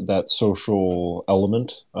is that social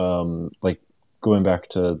element. Like going back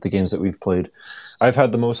to the games that we've played, I've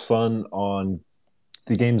had the most fun on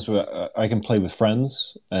the games where I can play with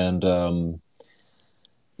friends, and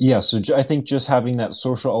yeah. So I think just having that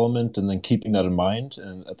social element and then keeping that in mind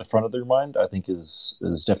and at the front of their mind, I think is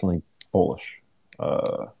definitely bullish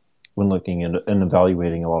uh, when looking and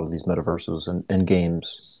evaluating a lot of these metaverses and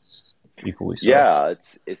games equally so. Yeah,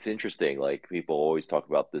 it's interesting. Like, people always talk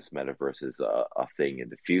about this metaverse as a thing in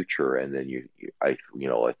the future, and then I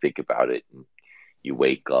think about it, and you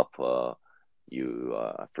wake up,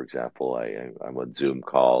 to, for example, I'm on Zoom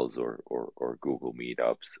calls or Google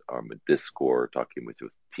Meetups. I'm with Discord talking with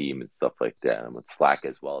team and stuff like that. I'm on Slack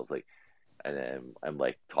as well as like, and then I'm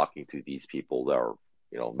like talking to these people that are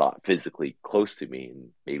not physically close to me, and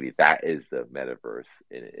maybe that is the metaverse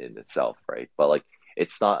in itself, right? But like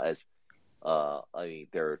it's not as I mean,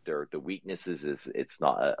 their the weaknesses is it's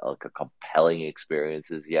not like a compelling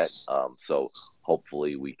experiences yet. So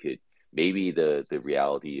hopefully we could maybe the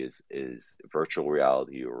reality is virtual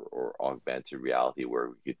reality or augmented reality where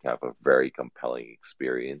we could have a very compelling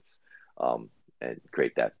experience, and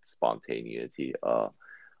create that spontaneity.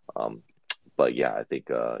 Um, but yeah, I think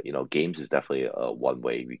games is definitely one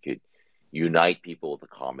way we could unite people with a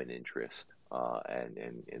common interest,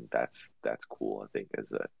 and that's cool. I think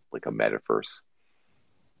as a like a metaverse.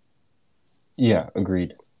 Yeah,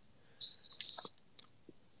 agreed.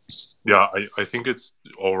 Yeah, I think it's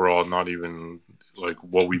overall not even like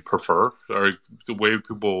what we prefer or the way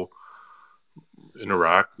people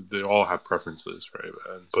interact. They all have preferences, right?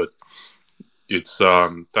 But it's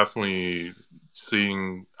definitely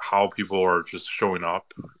seeing how people are just showing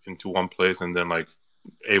up into one place and then like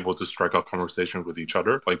able to strike out conversation with each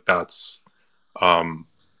other. Like um,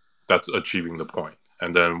 that's achieving the point.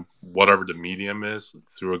 And then whatever the medium is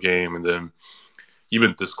through a game, and then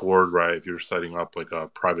even Discord, right? If you're setting up like a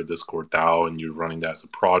private Discord DAO and you're running that as a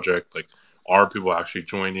project, like are people actually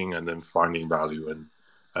joining and then finding value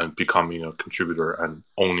and becoming a contributor and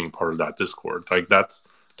owning part of that Discord? Like that's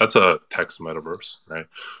a text metaverse, right?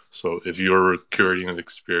 So if you're curating an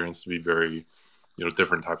experience to be very,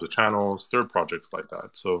 different types of channels, there are projects like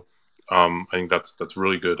that. So I think that's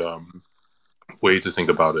really good way to think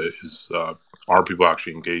about it is are people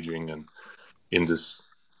actually engaging and in this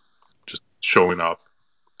just showing up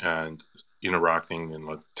and interacting in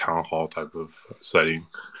a town hall type of setting.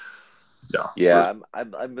 Yeah. Yeah,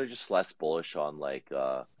 I'm just less bullish on like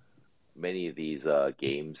many of these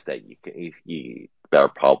games that you that are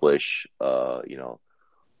published.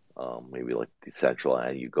 Maybe like the central,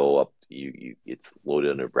 and you go up, you it's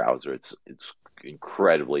loaded in a browser. It's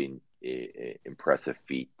incredibly impressive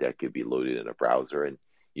feat that could be loaded in a browser, and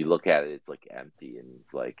you look at it, it's like empty, and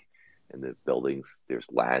it's like in the buildings there's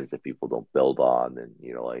lands that people don't build on, and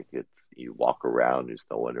like it's you walk around, there's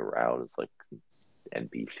no one around. It's like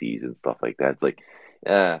NPCs and stuff like that. It's like,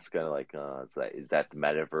 yeah, it's kind of like, it's like, is that the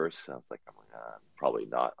metaverse? And I was like, I'm like, probably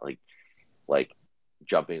not. Like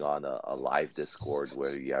jumping on a live Discord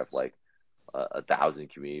where you have like 1,000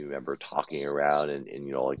 community member talking around and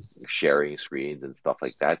like sharing screens and stuff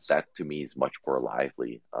like that. That to me is much more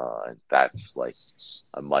lively, and that's like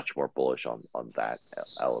I'm much more bullish on that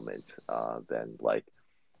element than like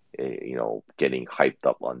getting hyped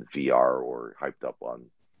up on VR or hyped up on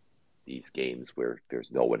these games where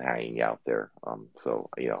there's no one hanging out there. So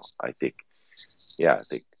I think, yeah, I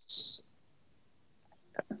think,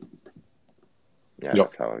 yeah,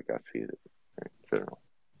 Yep. that's how I got to see it in general.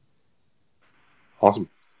 Awesome.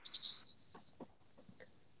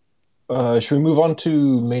 Should we move on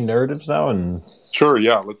to main narratives now? And Sure.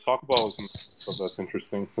 Yeah. Let's talk about some stuff that's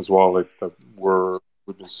interesting as well, like that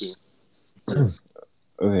we've been seeing.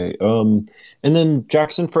 okay, and then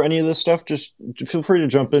Jackson, for any of this stuff, just feel free to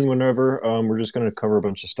jump in whenever. We're just going to cover a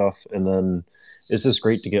bunch of stuff, and then it's just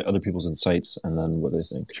great to get other people's insights and then what they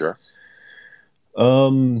think. Sure.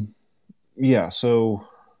 Yeah. So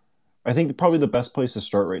I think probably the best place to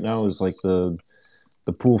start right now is like the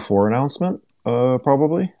Pool 4 announcement,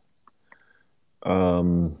 probably.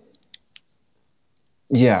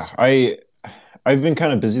 Yeah, I've been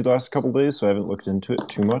kind of busy the last couple days, so I haven't looked into it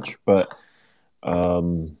too much. But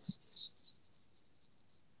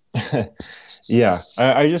yeah,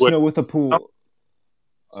 I just know with the pool.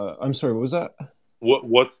 I'm sorry, what was that?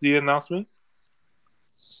 What's the announcement?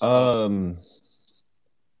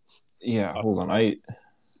 Yeah, hold on.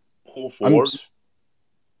 Pool 4.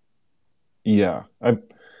 Yeah,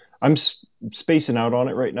 I'm spacing out on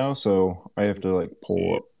it right now, so I have to like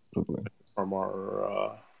pull up from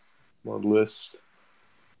our list.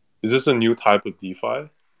 Is this a new type of DeFi?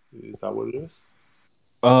 Is that what it is?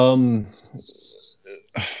 I'm.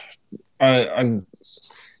 Can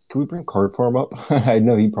we bring Card Farm up? I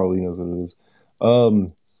know he probably knows what it is.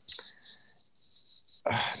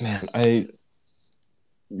 Man,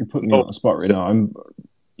 you're putting me on the spot right now.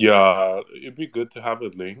 Yeah, it'd be good to have a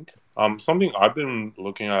link. Something I've been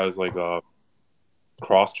looking at is like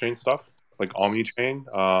cross-chain stuff, like Omni-chain.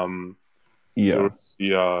 Yeah.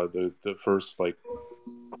 The first like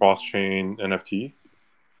cross-chain NFT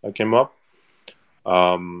that came up.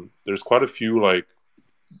 There's quite a few like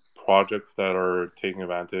projects that are taking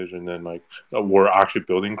advantage, and then like we're actually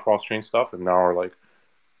building cross-chain stuff, and now are like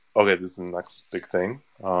Okay, this is the next big thing.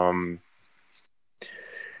 I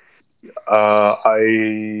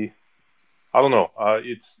don't know.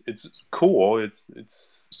 It's cool.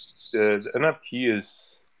 The NFT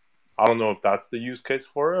is. I don't know if that's the use case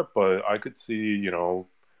for it, but I could see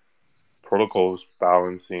protocols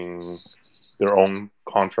balancing their own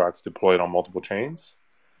contracts deployed on multiple chains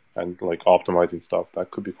and like optimizing stuff.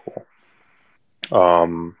 That could be cool.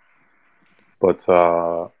 Um, but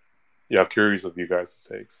yeah, curious of you guys'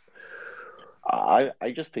 takes.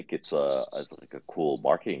 I just think it's like a cool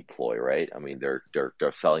marketing ploy, right? I mean, they're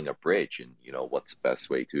selling a bridge, and what's the best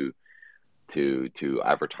way to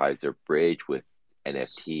advertise their bridge with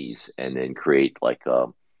NFTs, and then create like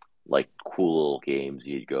cool little games.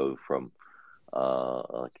 You'd go from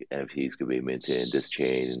like NFTs could be minted in this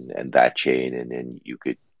chain and that chain, and then you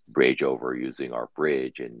could bridge over using our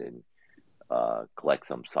bridge, and then collect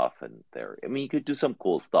some stuff and there. I mean, you could do some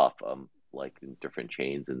cool stuff, like in different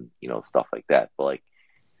chains and stuff like that. But like,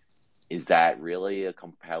 is that really a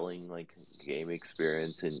compelling like game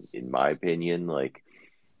experience? In my opinion, like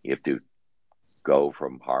you have to go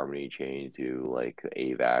from Harmony chain to like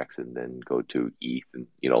AVAX and then go to ETH, and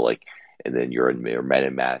like, and then you're in your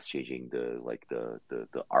MetaMask changing the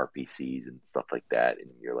RPCs and stuff like that, and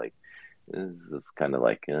you're like, this is kind of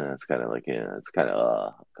like it's kind of like it's kind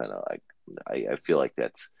of like I feel like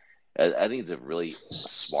I think it's a really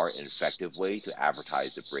smart and effective way to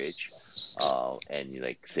advertise the bridge, and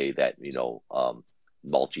like say that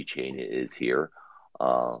multi chain is here,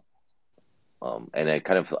 uh, and I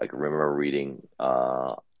kind of like remember reading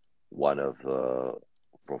one of the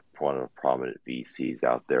one of the prominent VCs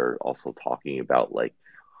out there also talking about like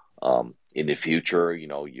in the future, you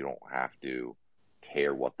don't have to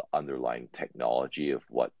care what the underlying technology of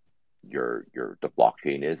what the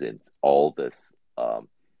blockchain is, and all this uh,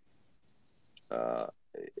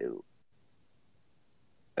 it,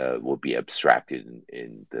 will be abstracted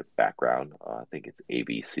in the background. I think it's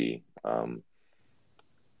ABC.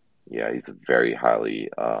 Yeah, he's a very highly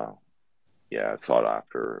yeah sought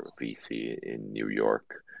after VC in New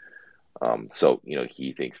York. So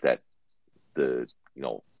he thinks that the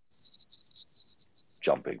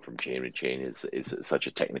jumping from chain to chain is such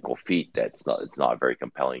a technical feat that it's not a very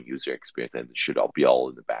compelling user experience, and it should all be all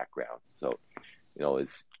in the background. So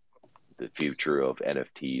is the future of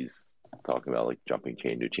NFTs talking about like jumping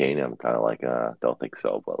chain to chain? I'm kind of like don't think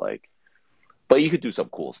so, but like but you could do some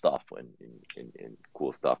cool stuff and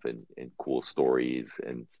cool stuff and cool stories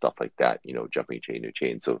and stuff like that. Jumping chain to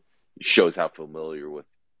chain, so it shows how familiar with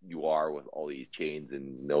you are with all these chains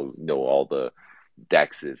and know all the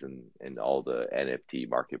dexes and all the NFT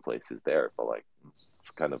marketplaces there. But like,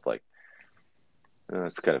 it's kind of like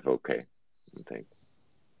it's kind of okay. I think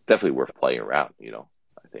definitely worth playing around.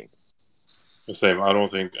 I think. The same. I don't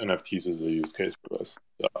think NFTs is a use case for this.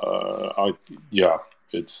 I Yeah,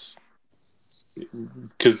 it's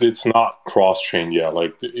because it's not cross chain yet.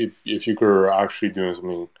 Like if you were actually doing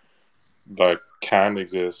something that can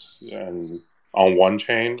exist and on one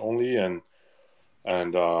chain only, and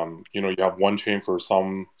you have one chain for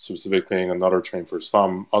some specific thing, another chain for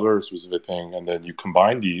some other specific thing, and then you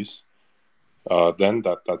combine these, then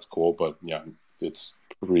that's cool. But yeah, it's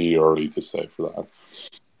pretty early to say for that.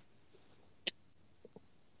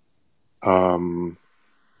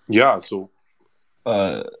 Yeah. So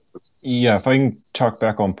Yeah, if I can talk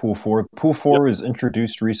back on Pool 4. Pool yeah. 4 was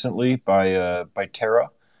introduced recently by Terra,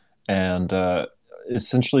 and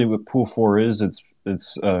essentially what Pool 4 is,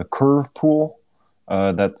 it's a curve pool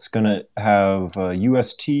that's going to have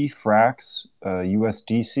UST, Frax,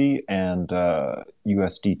 USDC, and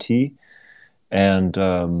USDT.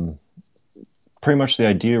 And pretty much the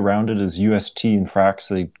idea around it is UST and Frax,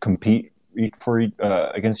 they compete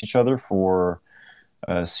against each other for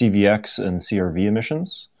CVX and CRV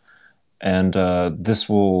emissions. And this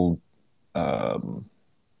will, um,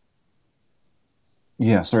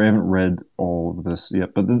 yeah, sorry, I haven't read all of this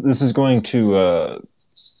yet, but this is going to,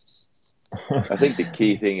 I think the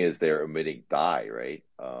key thing is they're emitting DAI, right?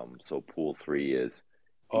 So pool three is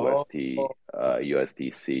Oh,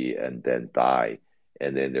 USDC, and then DAI,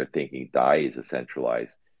 and then they're thinking DAI is a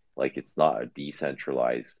centralized, like it's not a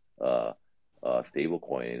decentralized stable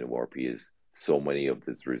coin anymore, because so many of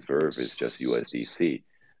this reserve is just USDC.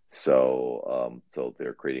 So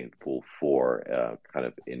they're creating pool four, kind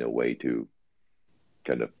of in a way to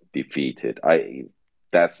kind of defeat it.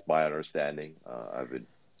 That's my understanding. I've been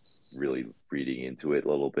really reading into it a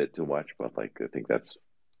little bit too much, but like I think that's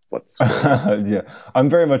what's going on. yeah, I'm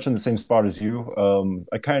very much in the same spot as you.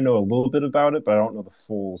 I kind of know a little bit about it, but I don't know the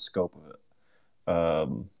full scope of it.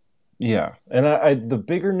 Yeah, and the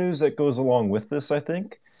bigger news that goes along with this, I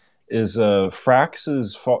think, is Frax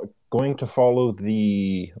is going to follow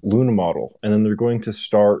the Luna model, and then they're going to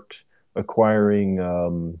start acquiring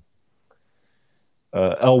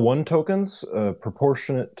L1 tokens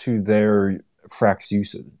proportionate to their Frax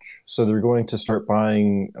usage. So they're going to start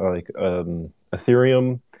buying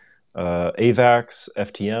Ethereum, AVAX,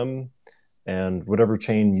 FTM, and whatever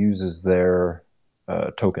chain uses their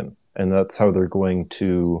token, and that's how they're going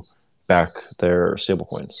to back their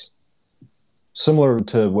stablecoins. Similar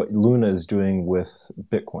to what Luna is doing with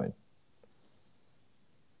Bitcoin.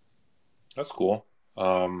 That's cool.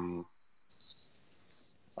 I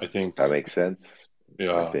think, That makes sense. I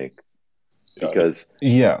yeah, think yeah, because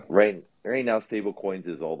Yeah, right now stable coins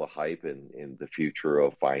is all the hype, and in the future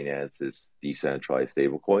of finance is decentralized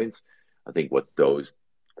stable coins. I think what those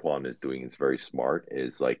Quan is doing is very smart.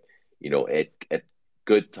 Is like, at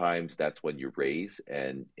good times that's when you raise,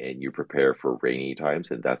 and you prepare for rainy times,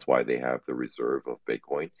 and that's why they have the reserve of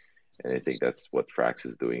Bitcoin. And I think that's what Frax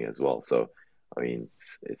is doing as well. So I mean,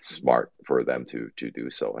 it's smart for them to do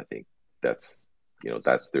so. I think that's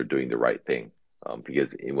that's they're doing the right thing,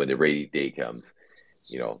 because when the rainy day comes,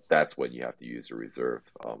 that's when you have to use a reserve,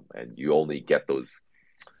 and you only get those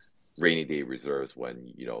rainy day reserves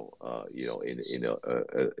when in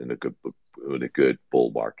a good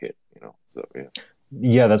bull market. So yeah.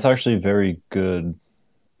 yeah, that's actually very good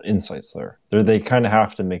insights there. They kind of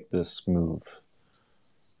have to make this move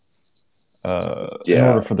in order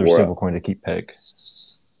Yeah, for their or stablecoin to keep peg.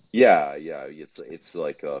 yeah, it's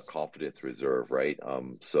like a confidence reserve, right?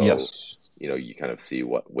 So Yes. you kind of see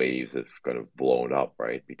what waves have kind of blown up,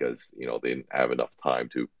 right? Because they didn't have enough time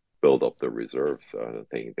to build up the reserves. So I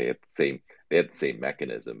think they had the same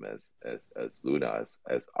mechanism as Luna,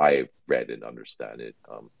 as I read and understand it.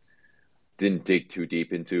 Didn't dig too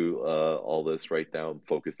deep into all this right now. I'm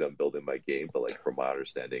focused on building my game, but like from my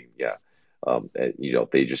understanding, yeah,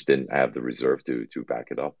 they just didn't have the reserve to back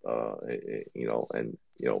it up. And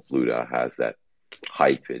Luna has that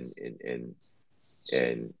hype and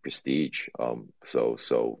prestige. So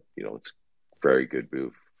it's a very good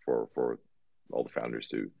move for all the founders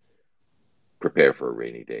to prepare for a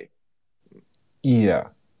rainy day. Yeah.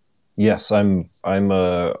 Yes, I'm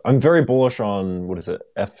very bullish on what is it,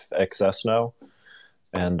 FXS now.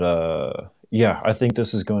 And yeah, I think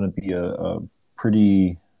this is going to be a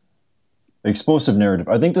pretty explosive narrative.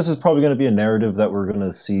 I think this is probably going to be a narrative that we're going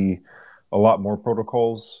to see a lot more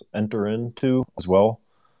protocols enter into as well.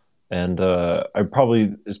 And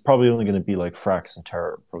it's probably only going to be like Frax and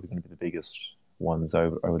Terra, probably going to be the biggest ones. I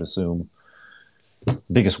would assume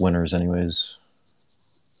biggest winners, anyways.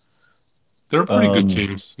 they're pretty good Um,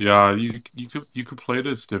 teams. Yeah, you could play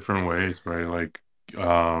this different ways, right? Like,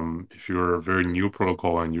 if you're a very new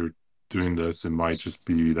protocol and you're doing this, it might just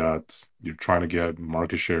be that you're trying to get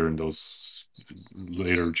market share in those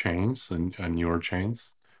later chains and newer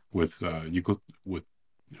chains with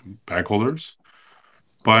bag holders.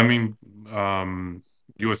 But I mean,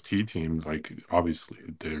 UST team, like obviously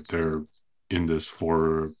they're in this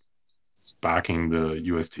for backing the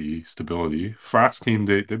UST stability. Frax team,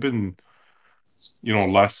 they've been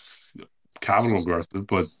less capital aggressive,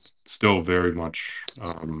 but still very much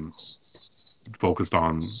focused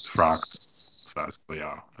on Frax success. But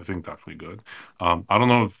yeah, I think definitely good. I don't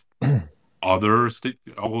know if other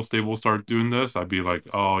stables start doing this. I'd be like,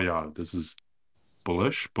 oh yeah, this is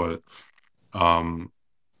bullish, but um,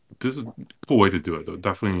 this is a cool way to do it. Though.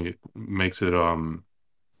 Definitely makes it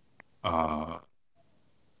uh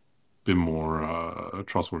bit more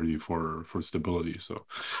trustworthy for stability. So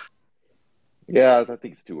Yeah, I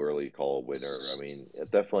think it's too early to call a winner. I mean,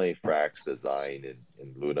 definitely Frax design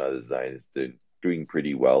and Luna design is doing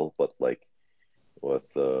pretty well, but like with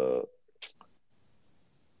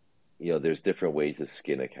there's different ways to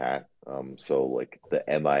skin a cat. So like the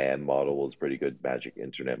MIM model was pretty good. Magic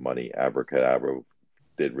Internet Money, Abracadabra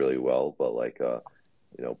did really well, but like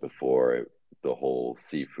before the whole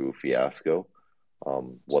Sifu fiasco,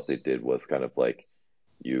 what they did was kind of like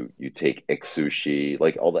you take Xsushi,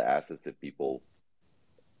 like all the assets that people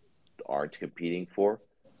aren't competing for.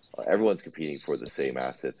 Everyone's competing for the same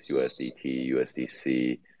assets: USDT,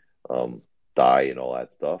 USDC, DAI, and all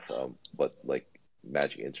that stuff. But like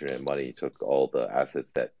Magic Internet Money took all the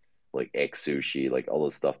assets that like Xsushi, like all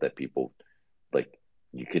the stuff that people like.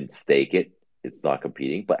 You can stake it; it's not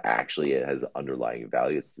competing, but actually it has underlying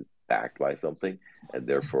value. It's backed by something, and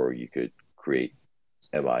therefore you could create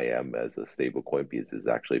MIM as a stable coin because it's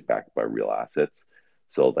actually backed by real assets.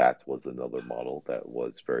 So that was another model that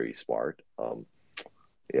was very smart.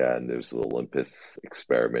 Yeah, and there's the Olympus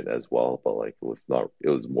experiment as well, but like it was not. It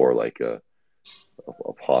was more like a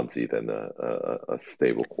a Ponzi than a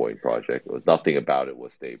stable coin project. It was nothing about it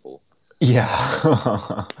was stable. Yeah.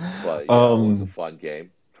 But yeah, it was a um, fun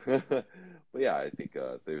game. But yeah, I think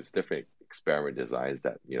there's different experiment designs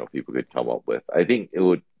that people could come up with. I think it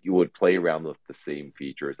would you would play around with the same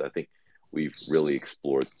features. I think we've really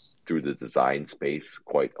explored through the design space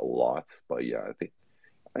quite a lot. But yeah,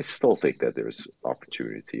 I still think that there's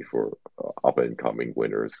opportunity for up and coming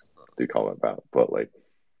winners to come about. But like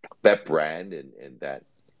that brand and that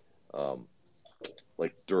um,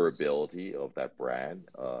 like durability of that brand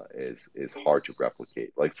is hard to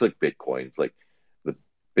replicate. Like it's like Bitcoin. It's like the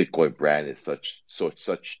Bitcoin brand is there's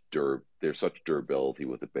such durability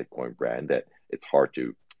with the Bitcoin brand that it's hard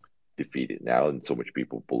to defeat it now, and so much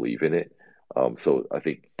people believe in it. So I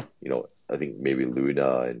think maybe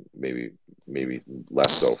Luna and maybe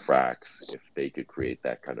less so Frax, if they could create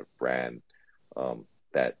that kind of brand,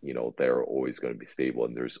 that they're always going to be stable,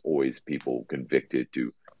 and there's always people convicted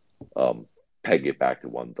to um, peg it back to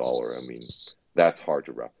 $1. I mean, that's hard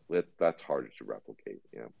to replicate. That's harder to replicate.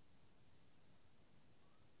 Yeah.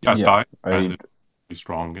 Yeah, yeah, Dai brand I is pretty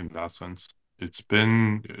strong in that sense. It's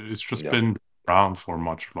just Yeah. been around for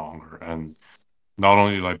much longer, and not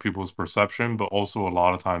only like people's perception, but also a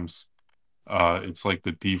lot of times, it's like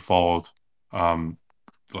the default, um,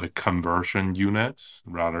 like conversion unit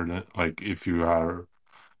rather than like if you are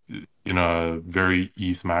in a very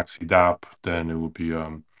ETH maxi DApp, then it would be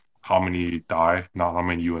how many DAI, not how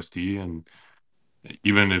many USD, and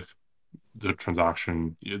even if the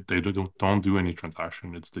transaction they don't do any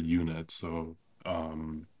transaction, it's the unit. So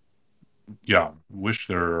um yeah, wish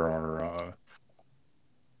there are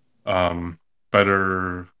um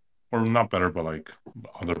better, or not better, but like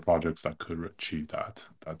other projects that could achieve that.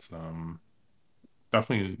 That's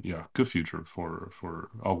definitely, yeah, good future for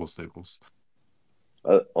algo stables.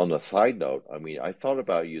 On a side note, I mean, I thought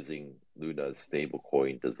about using Luna's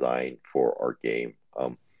stablecoin design for our game.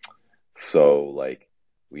 So like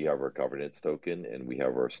we have our governance token and we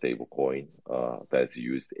have our stablecoin that's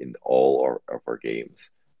used in all of our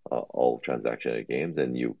games, all transaction games,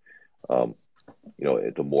 and um,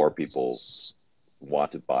 the more people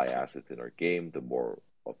want to buy assets in our game, the more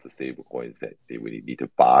of the stable coins that they would need to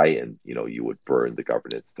buy, and you would burn the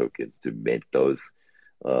governance tokens to mint those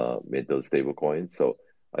stable coins. So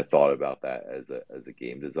I thought about that as a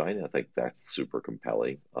game design. I think that's super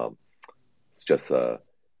compelling. It's just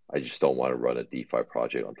I just don't want to run a DeFi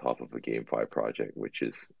project on top of a GameFi project, which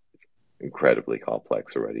is incredibly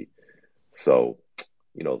complex already. So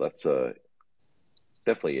that's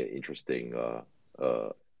definitely an interesting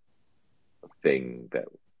thing that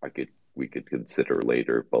we could consider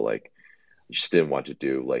later, but like I just didn't want to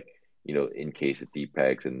do like in case of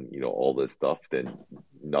depegs and all this stuff, then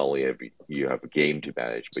not only you have a game to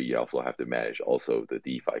manage, but you also have to manage also the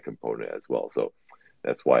DeFi component as well. So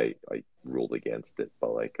that's why I ruled against it.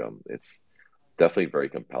 But like it's definitely very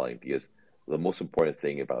compelling because the most important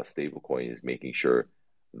thing about stablecoin is making sure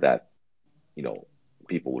that you know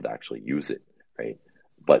people would actually use it, right?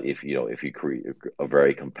 But if you create a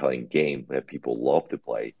very compelling game that people love to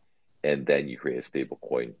play, and then you create a stable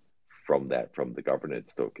coin from the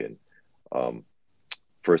governance token, um,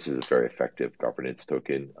 first is a very effective governance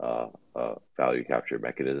token value capture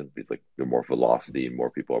mechanism, because like the more velocity and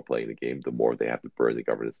more people are playing the game, the more they have to burn the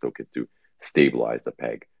governance token to stabilize the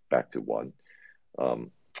peg back to one.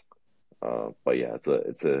 Um, but yeah,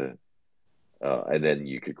 and then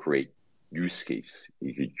you could create use case.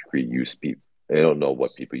 You could create use people. I don't know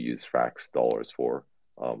what people use Frax dollars for.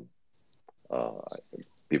 Um, uh,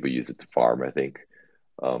 People use it to farm, I think.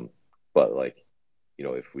 Um, but like,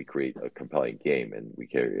 if we create a compelling game and we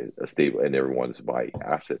carry a stable, and everyone's buy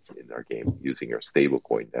assets in our game using our stable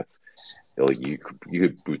coin, that's you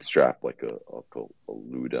could bootstrap like a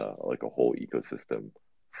Luna, like a whole ecosystem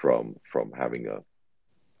from having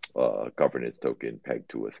a governance token pegged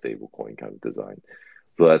to a stable coin kind of design.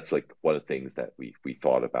 So that's like one of the things that we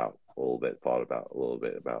thought about a little bit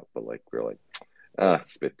about, but like we're like,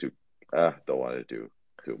 it's a bit too, don't want to do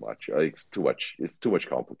too much. Like, it's too much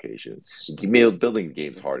complication. Building the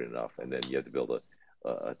game's hard enough, and then you have to build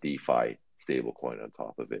a DeFi stable coin on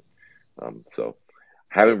top of it. So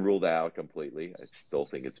haven't ruled that out completely. I still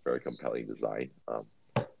think it's very compelling design.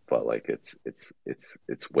 But like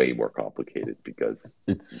it's way more complicated because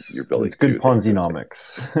you're building it's good two things at the same.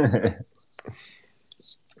 Ponzinomics.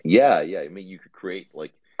 Yeah, yeah. I mean, you create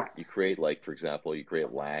like, for example, you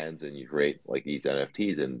create lands and you create like these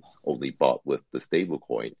NFTs, and it's only bought with the stable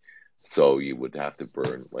coin. So you would have to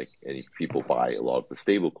burn like, and if people buy a lot of the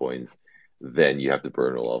stable coins, then you have to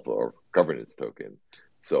burn a lot of our governance token.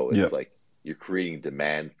 So Yeah. it's like you're creating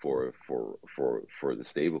demand for the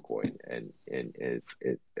stablecoin, and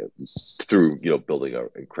through building an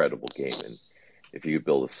incredible game. And if you could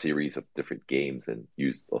build a series of different games and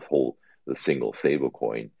use the single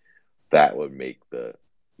stablecoin, that would make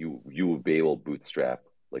you would be able to bootstrap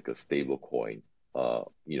like a stablecoin,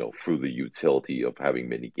 through the utility of having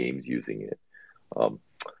many games using it. Um,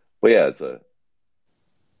 but yeah, it's a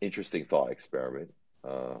interesting thought experiment.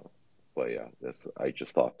 But yeah, I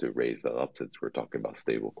just thought to raise that up since we're talking about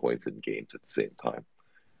stable coins and games at the same time.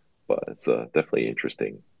 But it's a definitely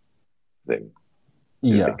interesting thing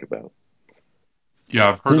to Yeah, think about. Yeah,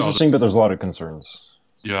 I've it's heard other. interesting, but there's a lot of concerns.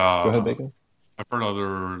 Go ahead, Yeah, Bacon. I've heard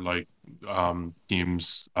other like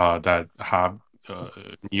teams that have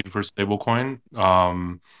need for stablecoin,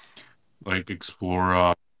 like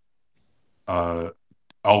explore uh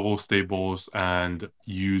algo stables and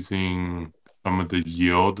using some of the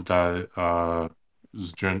yield that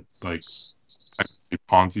is like actually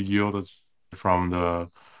Ponzi yield that's from the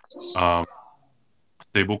um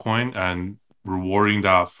stablecoin and rewarding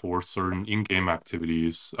that for certain in-game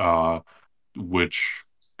activities, which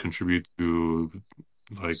contribute to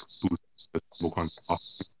like boost the stablecoin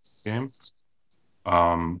game.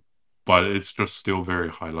 Um, but it's just still very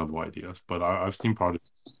high level ideas. But I've seen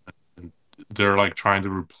projects and they're like trying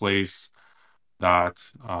to replace that,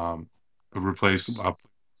 replace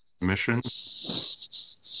mission.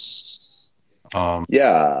 Um,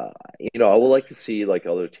 Yeah, I would like to see like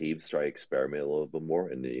other teams try to experiment a little bit more,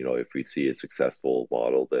 and if we see a successful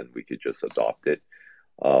model, then we could just adopt it.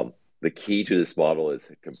 Um, the key to this model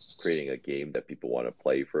is creating a game that people want to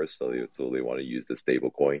play first, so they want to use the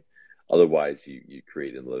stable coin. Otherwise, you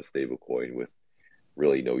create another stable coin with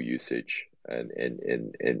really no usage, and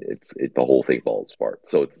the whole thing falls apart.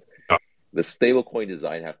 So it's yeah, the stablecoin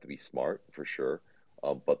design have to be smart for sure,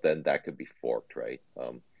 but then that could be forked, right?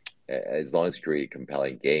 As long as you create a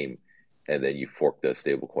compelling game, and then you fork the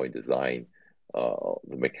stablecoin design,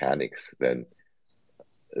 the mechanics, then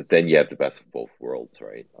you have the best of both worlds,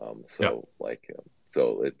 right? yeah,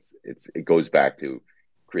 So it goes back to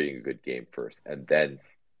creating a good game first, and then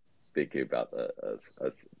thinking about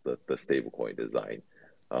the stablecoin design.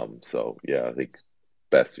 So yeah, I think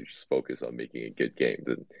best to just focus on making a good game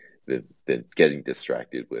than getting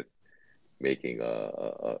distracted with making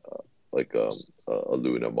like a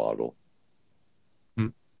Luna model.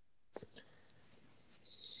 mm,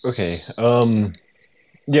 Okay.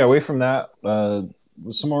 Yeah, away from that,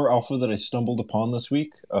 some more alpha that I stumbled upon this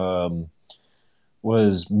week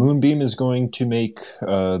was Moonbeam is going to make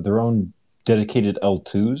their own dedicated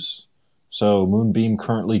L2s. So Moonbeam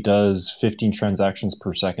currently does 15 transactions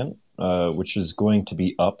per second, which is going to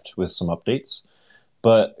be upped with some updates.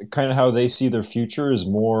 But kind of how they see their future is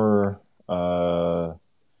more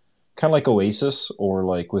kind of like Oasis or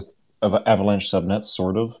like with Avalanche subnets,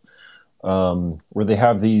 sort of, where they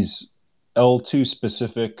have these L2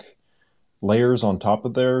 specific layers on top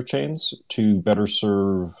of their chains to better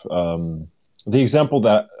serve. The example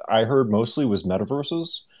that I heard mostly was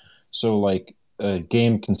metaverses. So, like, a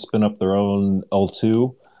game can spin up their own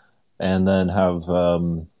L2 and then have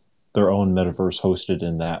their own metaverse hosted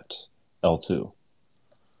in that L2.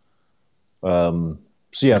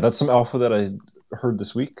 So, yeah, that's some alpha that I heard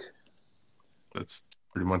this week. that's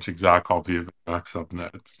pretty much exact copy of exact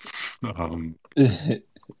subnet. Um,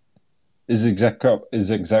 Is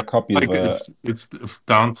exact copy of like it's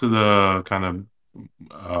down to the kind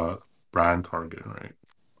of brand target, right?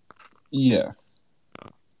 yeah.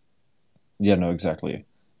 Yeah, no, exactly.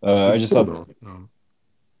 I It's just cool thought, though.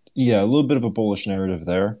 yeah, a little bit of a bullish narrative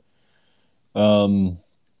there. Um,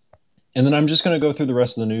 and then I'm just going to go through the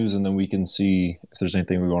rest of the news, and then we can see if there's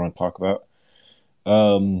anything we want to talk about.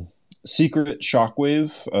 Um, Secret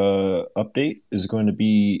Shockwave update is going to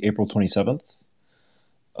be April 27th.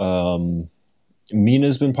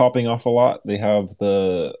 Mina's been popping off a lot. They have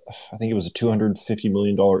I think it was a $250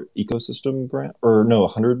 million ecosystem grant, or no,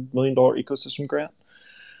 $100 million ecosystem grant.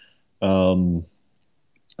 Um,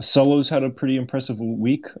 Celo's had a pretty impressive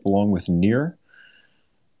week, along with Near.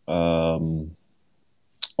 Um,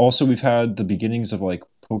 Also, we've had the beginnings of like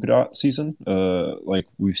Polkadot season. Like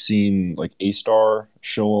we've seen like A Star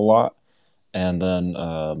show a lot, and then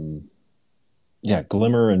yeah,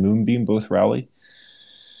 Glimmer and Moonbeam both rally.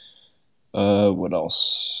 What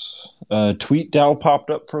else? Tweet Dow popped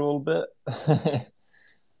up for a little bit.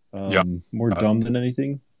 Yeah, More uh, dumb than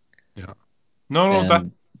anything. yeah. No, that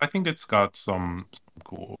And I think it's got some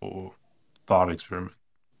cool thought experiment.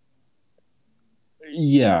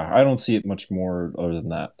 yeah, I don't see it much more other than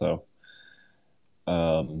that though.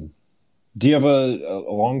 Um, do you have a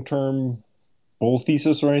long term bull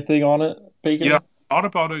thesis or anything on it, Yeah, Bacon? thought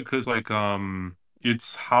about it because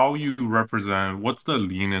it's how you represent. What's the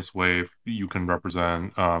leanest way you can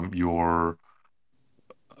represent your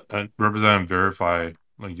represent and verify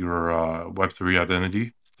like your Web3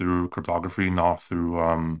 identity through cryptography, not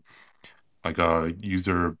through like a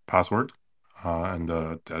user password and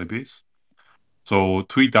the database. So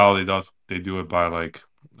TweetDAO they do it by like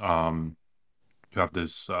um you have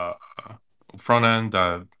this front end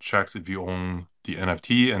that checks if you own the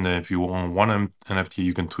NFT, and then if you own one NFT,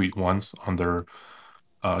 you can tweet once on their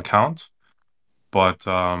account. But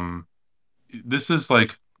this is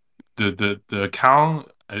like the account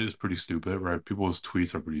is pretty stupid, right? People's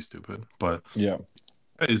tweets are pretty stupid, but Yeah.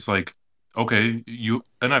 it's like okay, you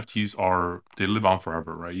NFTs are they live on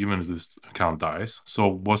forever, right? Even if this account dies. So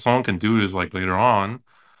what someone can do is like later on,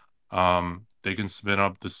 they can spin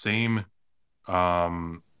up the same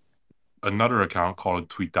um another account called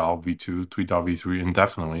TweetDAO V2, TweetDAO V3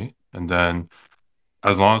 indefinitely, and then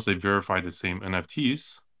as long as they verify the same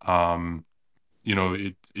NFTs,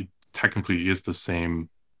 it technically is the same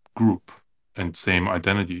group and same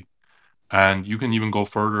identity. And you can even go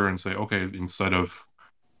further and say, okay, instead of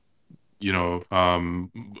you know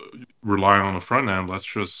relying on the front end, let's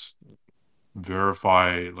just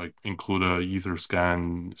verify, like include a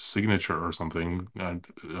Etherscan signature or something, and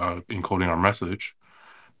encoding our message.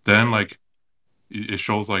 Then like it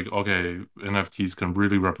shows like okay, NFTs can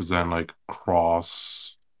really represent like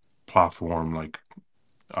cross platform like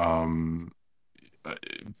um uh,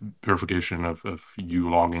 verification of you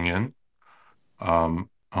logging in on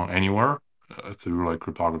anywhere through like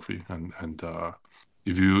cryptography, and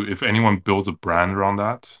if anyone builds a brand around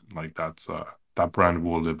that, like that brand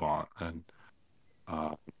will live on. And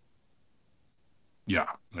uh yeah,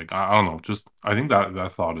 like I don't know, just I think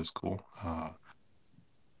that thought is cool.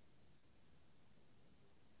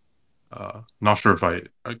 Not sure if I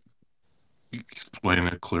explain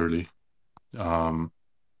it clearly. um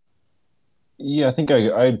Yeah, I think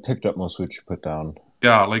I picked up most of what you put down.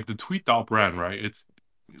 Yeah, like the Tweet Out brand, right? It's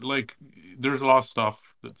like there's a lot of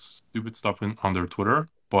stuff that's stupid stuff on their Twitter,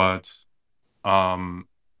 but um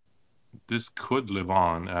this could live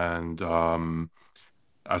on, and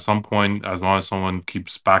at some point, as long as someone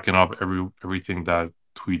keeps backing up everything that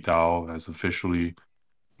Tweet Out has officially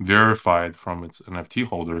verified from its NFT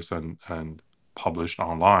holders and published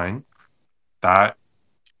online, that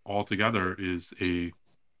altogether is a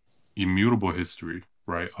immutable history,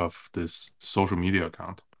 right, of this social media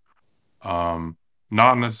account. Um,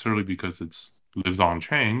 Not necessarily because it's lives on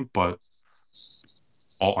chain, but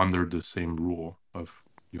all under the same rule of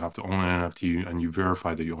you have to own an NFT and you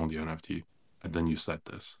verify that you own the NFT, and then you set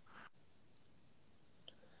this.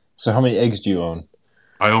 So how many eggs do you own?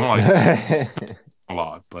 I own like Yeah, a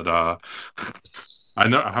lot, but I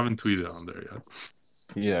haven't tweeted on there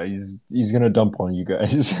he's gonna dump on you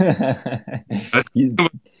guys. yet. He,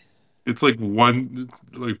 It's like one,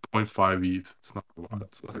 it's like 0.5 ETH. It's not a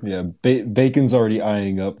lot. So. yeah, Bacon's already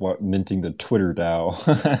eyeing up what minting the Twitter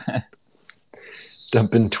DAO,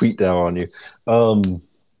 dumping tweet DAO on you.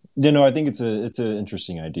 I think it's an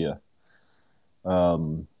interesting idea.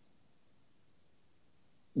 Um,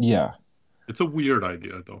 yeah, It's a weird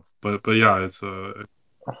idea though, but yeah, it's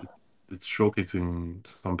showcasing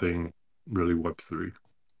something really Web3.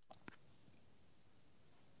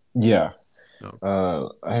 yeah.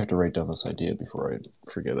 No. I have to write down this idea before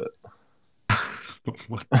I forget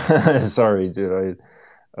What? it. Sorry, dude.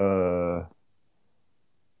 I'm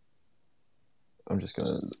just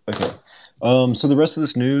gonna. Okay. So the rest of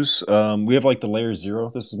this news, we have like the layer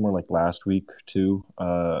zero. This is more like last week too.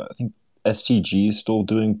 I think STG is still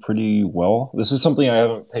doing pretty well. This is something I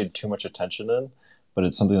haven't paid too much attention in, but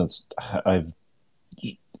it's something that's I've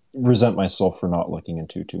resent myself for not looking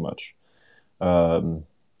into too much. Um,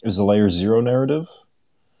 is the layer zero narrative?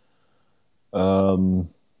 Um,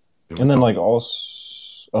 and then like also,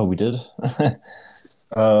 oh, we did.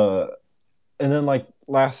 uh, and then like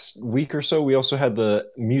last week or so, we also had the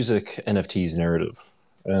music NFTs narrative,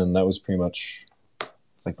 and that was pretty much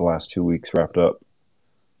like the last 2 weeks wrapped up.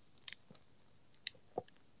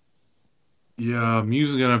 Yeah,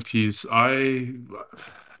 music NFTs.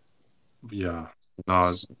 Yeah,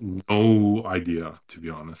 no idea to be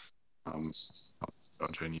honest.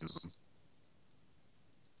 About Chinese.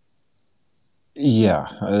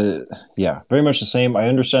 Yeah, very much the same. I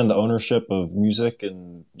understand the ownership of music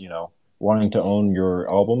and wanting to own your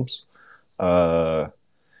albums, uh,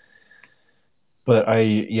 but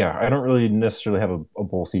I don't really necessarily have a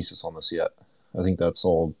bull thesis on this yet. I think that's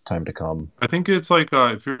all time to come. I think it's like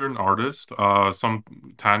if you're an artist, some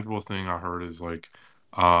tangible thing I heard is like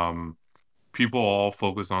um people all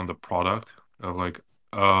focus on the product of like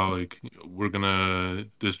like we're gonna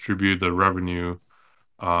distribute the revenue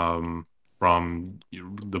um from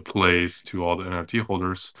the plays to all the NFT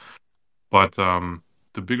holders. But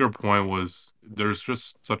the bigger point was there's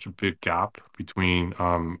just such a big gap between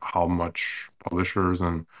how much publishers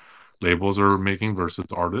and labels are making versus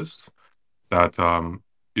artists that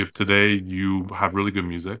if today you have really good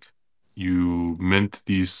music, you mint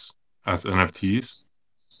these as NFTs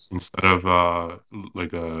instead of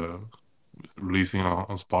like releasing on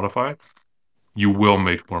Spotify, you will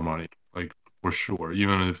make more money, like for sure,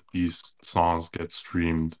 even if these songs get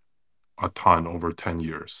streamed a ton over 10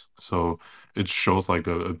 years. So it shows like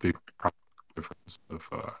a big difference of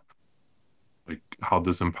like how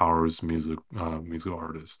this empowers music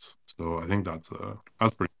artists. So I think that's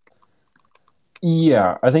pretty.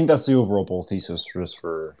 Yeah, I think that's the overall bull thesis just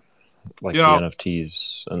for like the Yeah,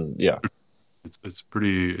 NFTs, and yeah. it's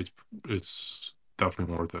pretty it's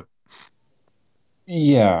definitely worth it.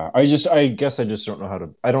 Yeah, I guess I just don't know how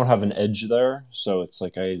to. I don't have an edge there, so it's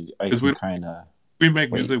like I Because can kind of we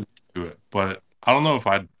make wait. music, we do it, but I don't know if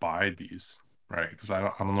I'd buy these, right? Because I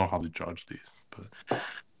don't know how to judge these, but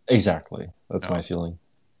Exactly, that's yeah. my feeling.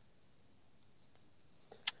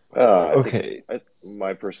 I think Okay.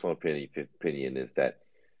 my personal opinion is that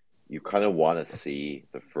you kind of want to see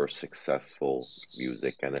the first successful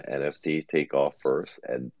music and NFT take off first,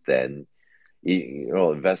 and then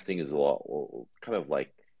investing is a lot kind of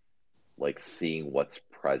like seeing what's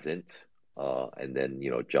present, and then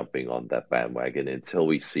jumping on that bandwagon until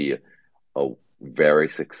we see a very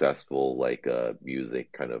successful like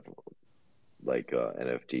music kind of like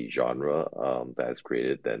NFT genre that's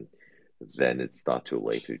created, then it's not too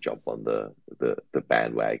late to jump on the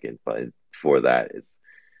bandwagon. But for that, it's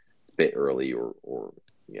a bit early, or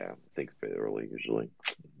yeah, I think it's a bit early usually,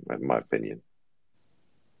 in my opinion.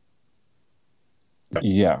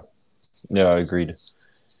 Yeah, yeah, agreed.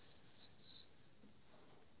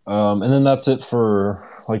 And then that's it for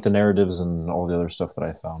like the narratives and all the other stuff that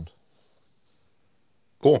I found.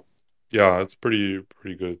 Cool. Yeah, it's pretty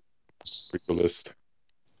good list.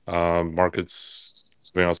 Markets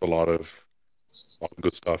giving us a lot of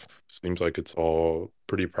good stuff. Seems like it's all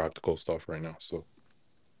pretty practical stuff right now. So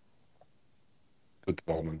good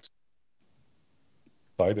developments.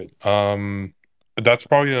 Excited. That's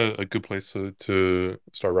probably a good place to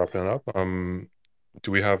start wrapping it up.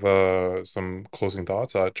 Do we have some closing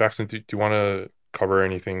thoughts? Jackson, do you want to cover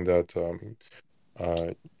anything that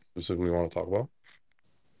uh specifically want to talk about?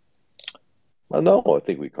 No, I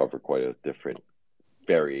think we covered quite a different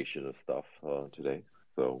variation of stuff today.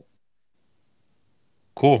 So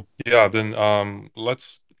Cool. Yeah, then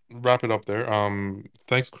let's wrap it up there.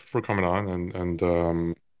 Thanks for coming on and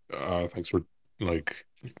thanks for like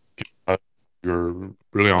giving us your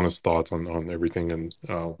really honest thoughts on everything and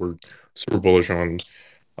we're super bullish on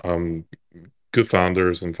um good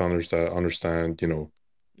founders and founders that understand,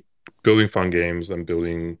 building fun games and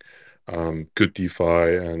building good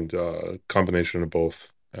DeFi and combination of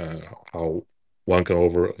both how one can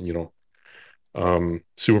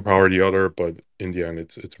superpower the other, but in the end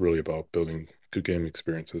it's really about building good game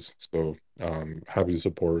experiences. So happy to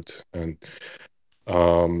support and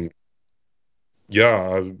um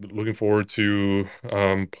yeah, I'm looking forward to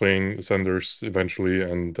playing Ascenders eventually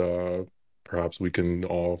and perhaps we can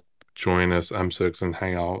all join as M6 and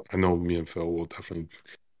hang out. I know me and Phil will definitely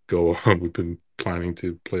go. We've been planning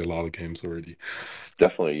to play a lot of games already.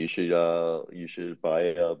 definitely, you should buy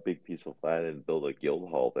a big piece of land and build a guild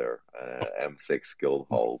hall there. M6 guild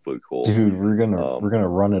hall would be cool. Dude, we're Um, gonna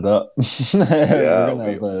run it up. We're yeah, gonna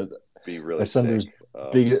have the be really Ascender's sick.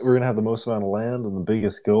 big. We're gonna have the most amount of land and the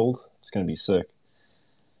biggest guild. It's gonna be sick.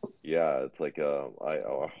 Yeah, it's like I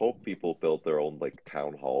hope people build their own like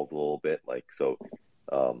town halls a little bit, like so,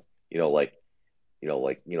 um, you know, like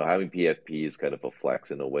having PFP is kind of a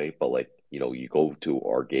flex in a way, but like you go to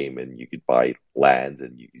our game and you could buy lands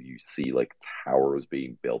and you see like towers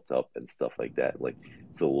being built up and stuff like that. Like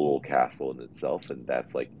it's a little castle in itself, and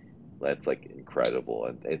that's like incredible.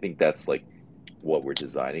 And I think that's like what we're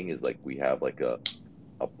designing is like we have like a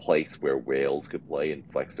place where whales could play and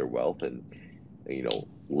flex their wealth, and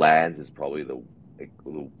lands is probably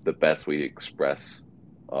the best way to express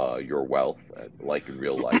your wealth, like in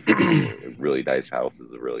real life. A really nice house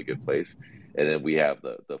is a really good place, and then we have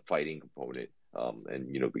the fighting component, and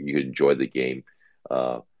you can enjoy the game,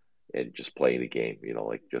 uh, and just playing the game,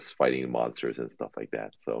 like just fighting monsters and stuff like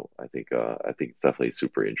that. So I think it's definitely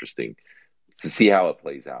super interesting to see how it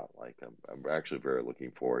plays out. Like I'm actually very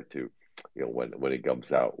looking forward to when it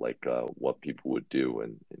comes out, like what people would do,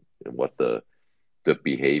 and what the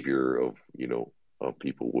behavior of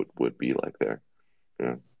people would be like there.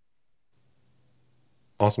 Yeah.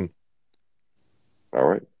 Awesome. All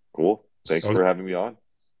right, cool. Thanks Okay. for having me on.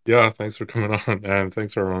 Yeah, thanks for coming on, and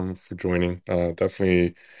thanks everyone for joining.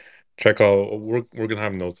 Definitely check out. We're gonna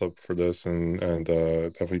have notes up for this, and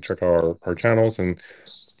definitely check out our channels and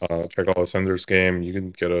check out Ascender's game. You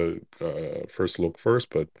can get a first look first,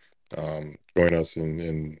 but join us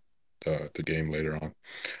in the game later on.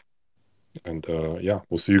 And yeah,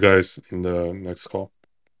 we'll see you guys in the next call.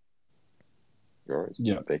 All right.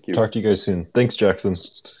 Yeah. Thank you. Talk to you guys soon. Thanks, Jackson.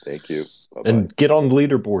 Thank you. Bye bye. And get on the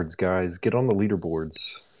leaderboards, guys. Get on the leaderboards.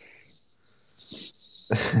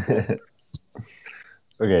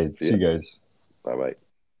 Okay, see you guys. Bye bye.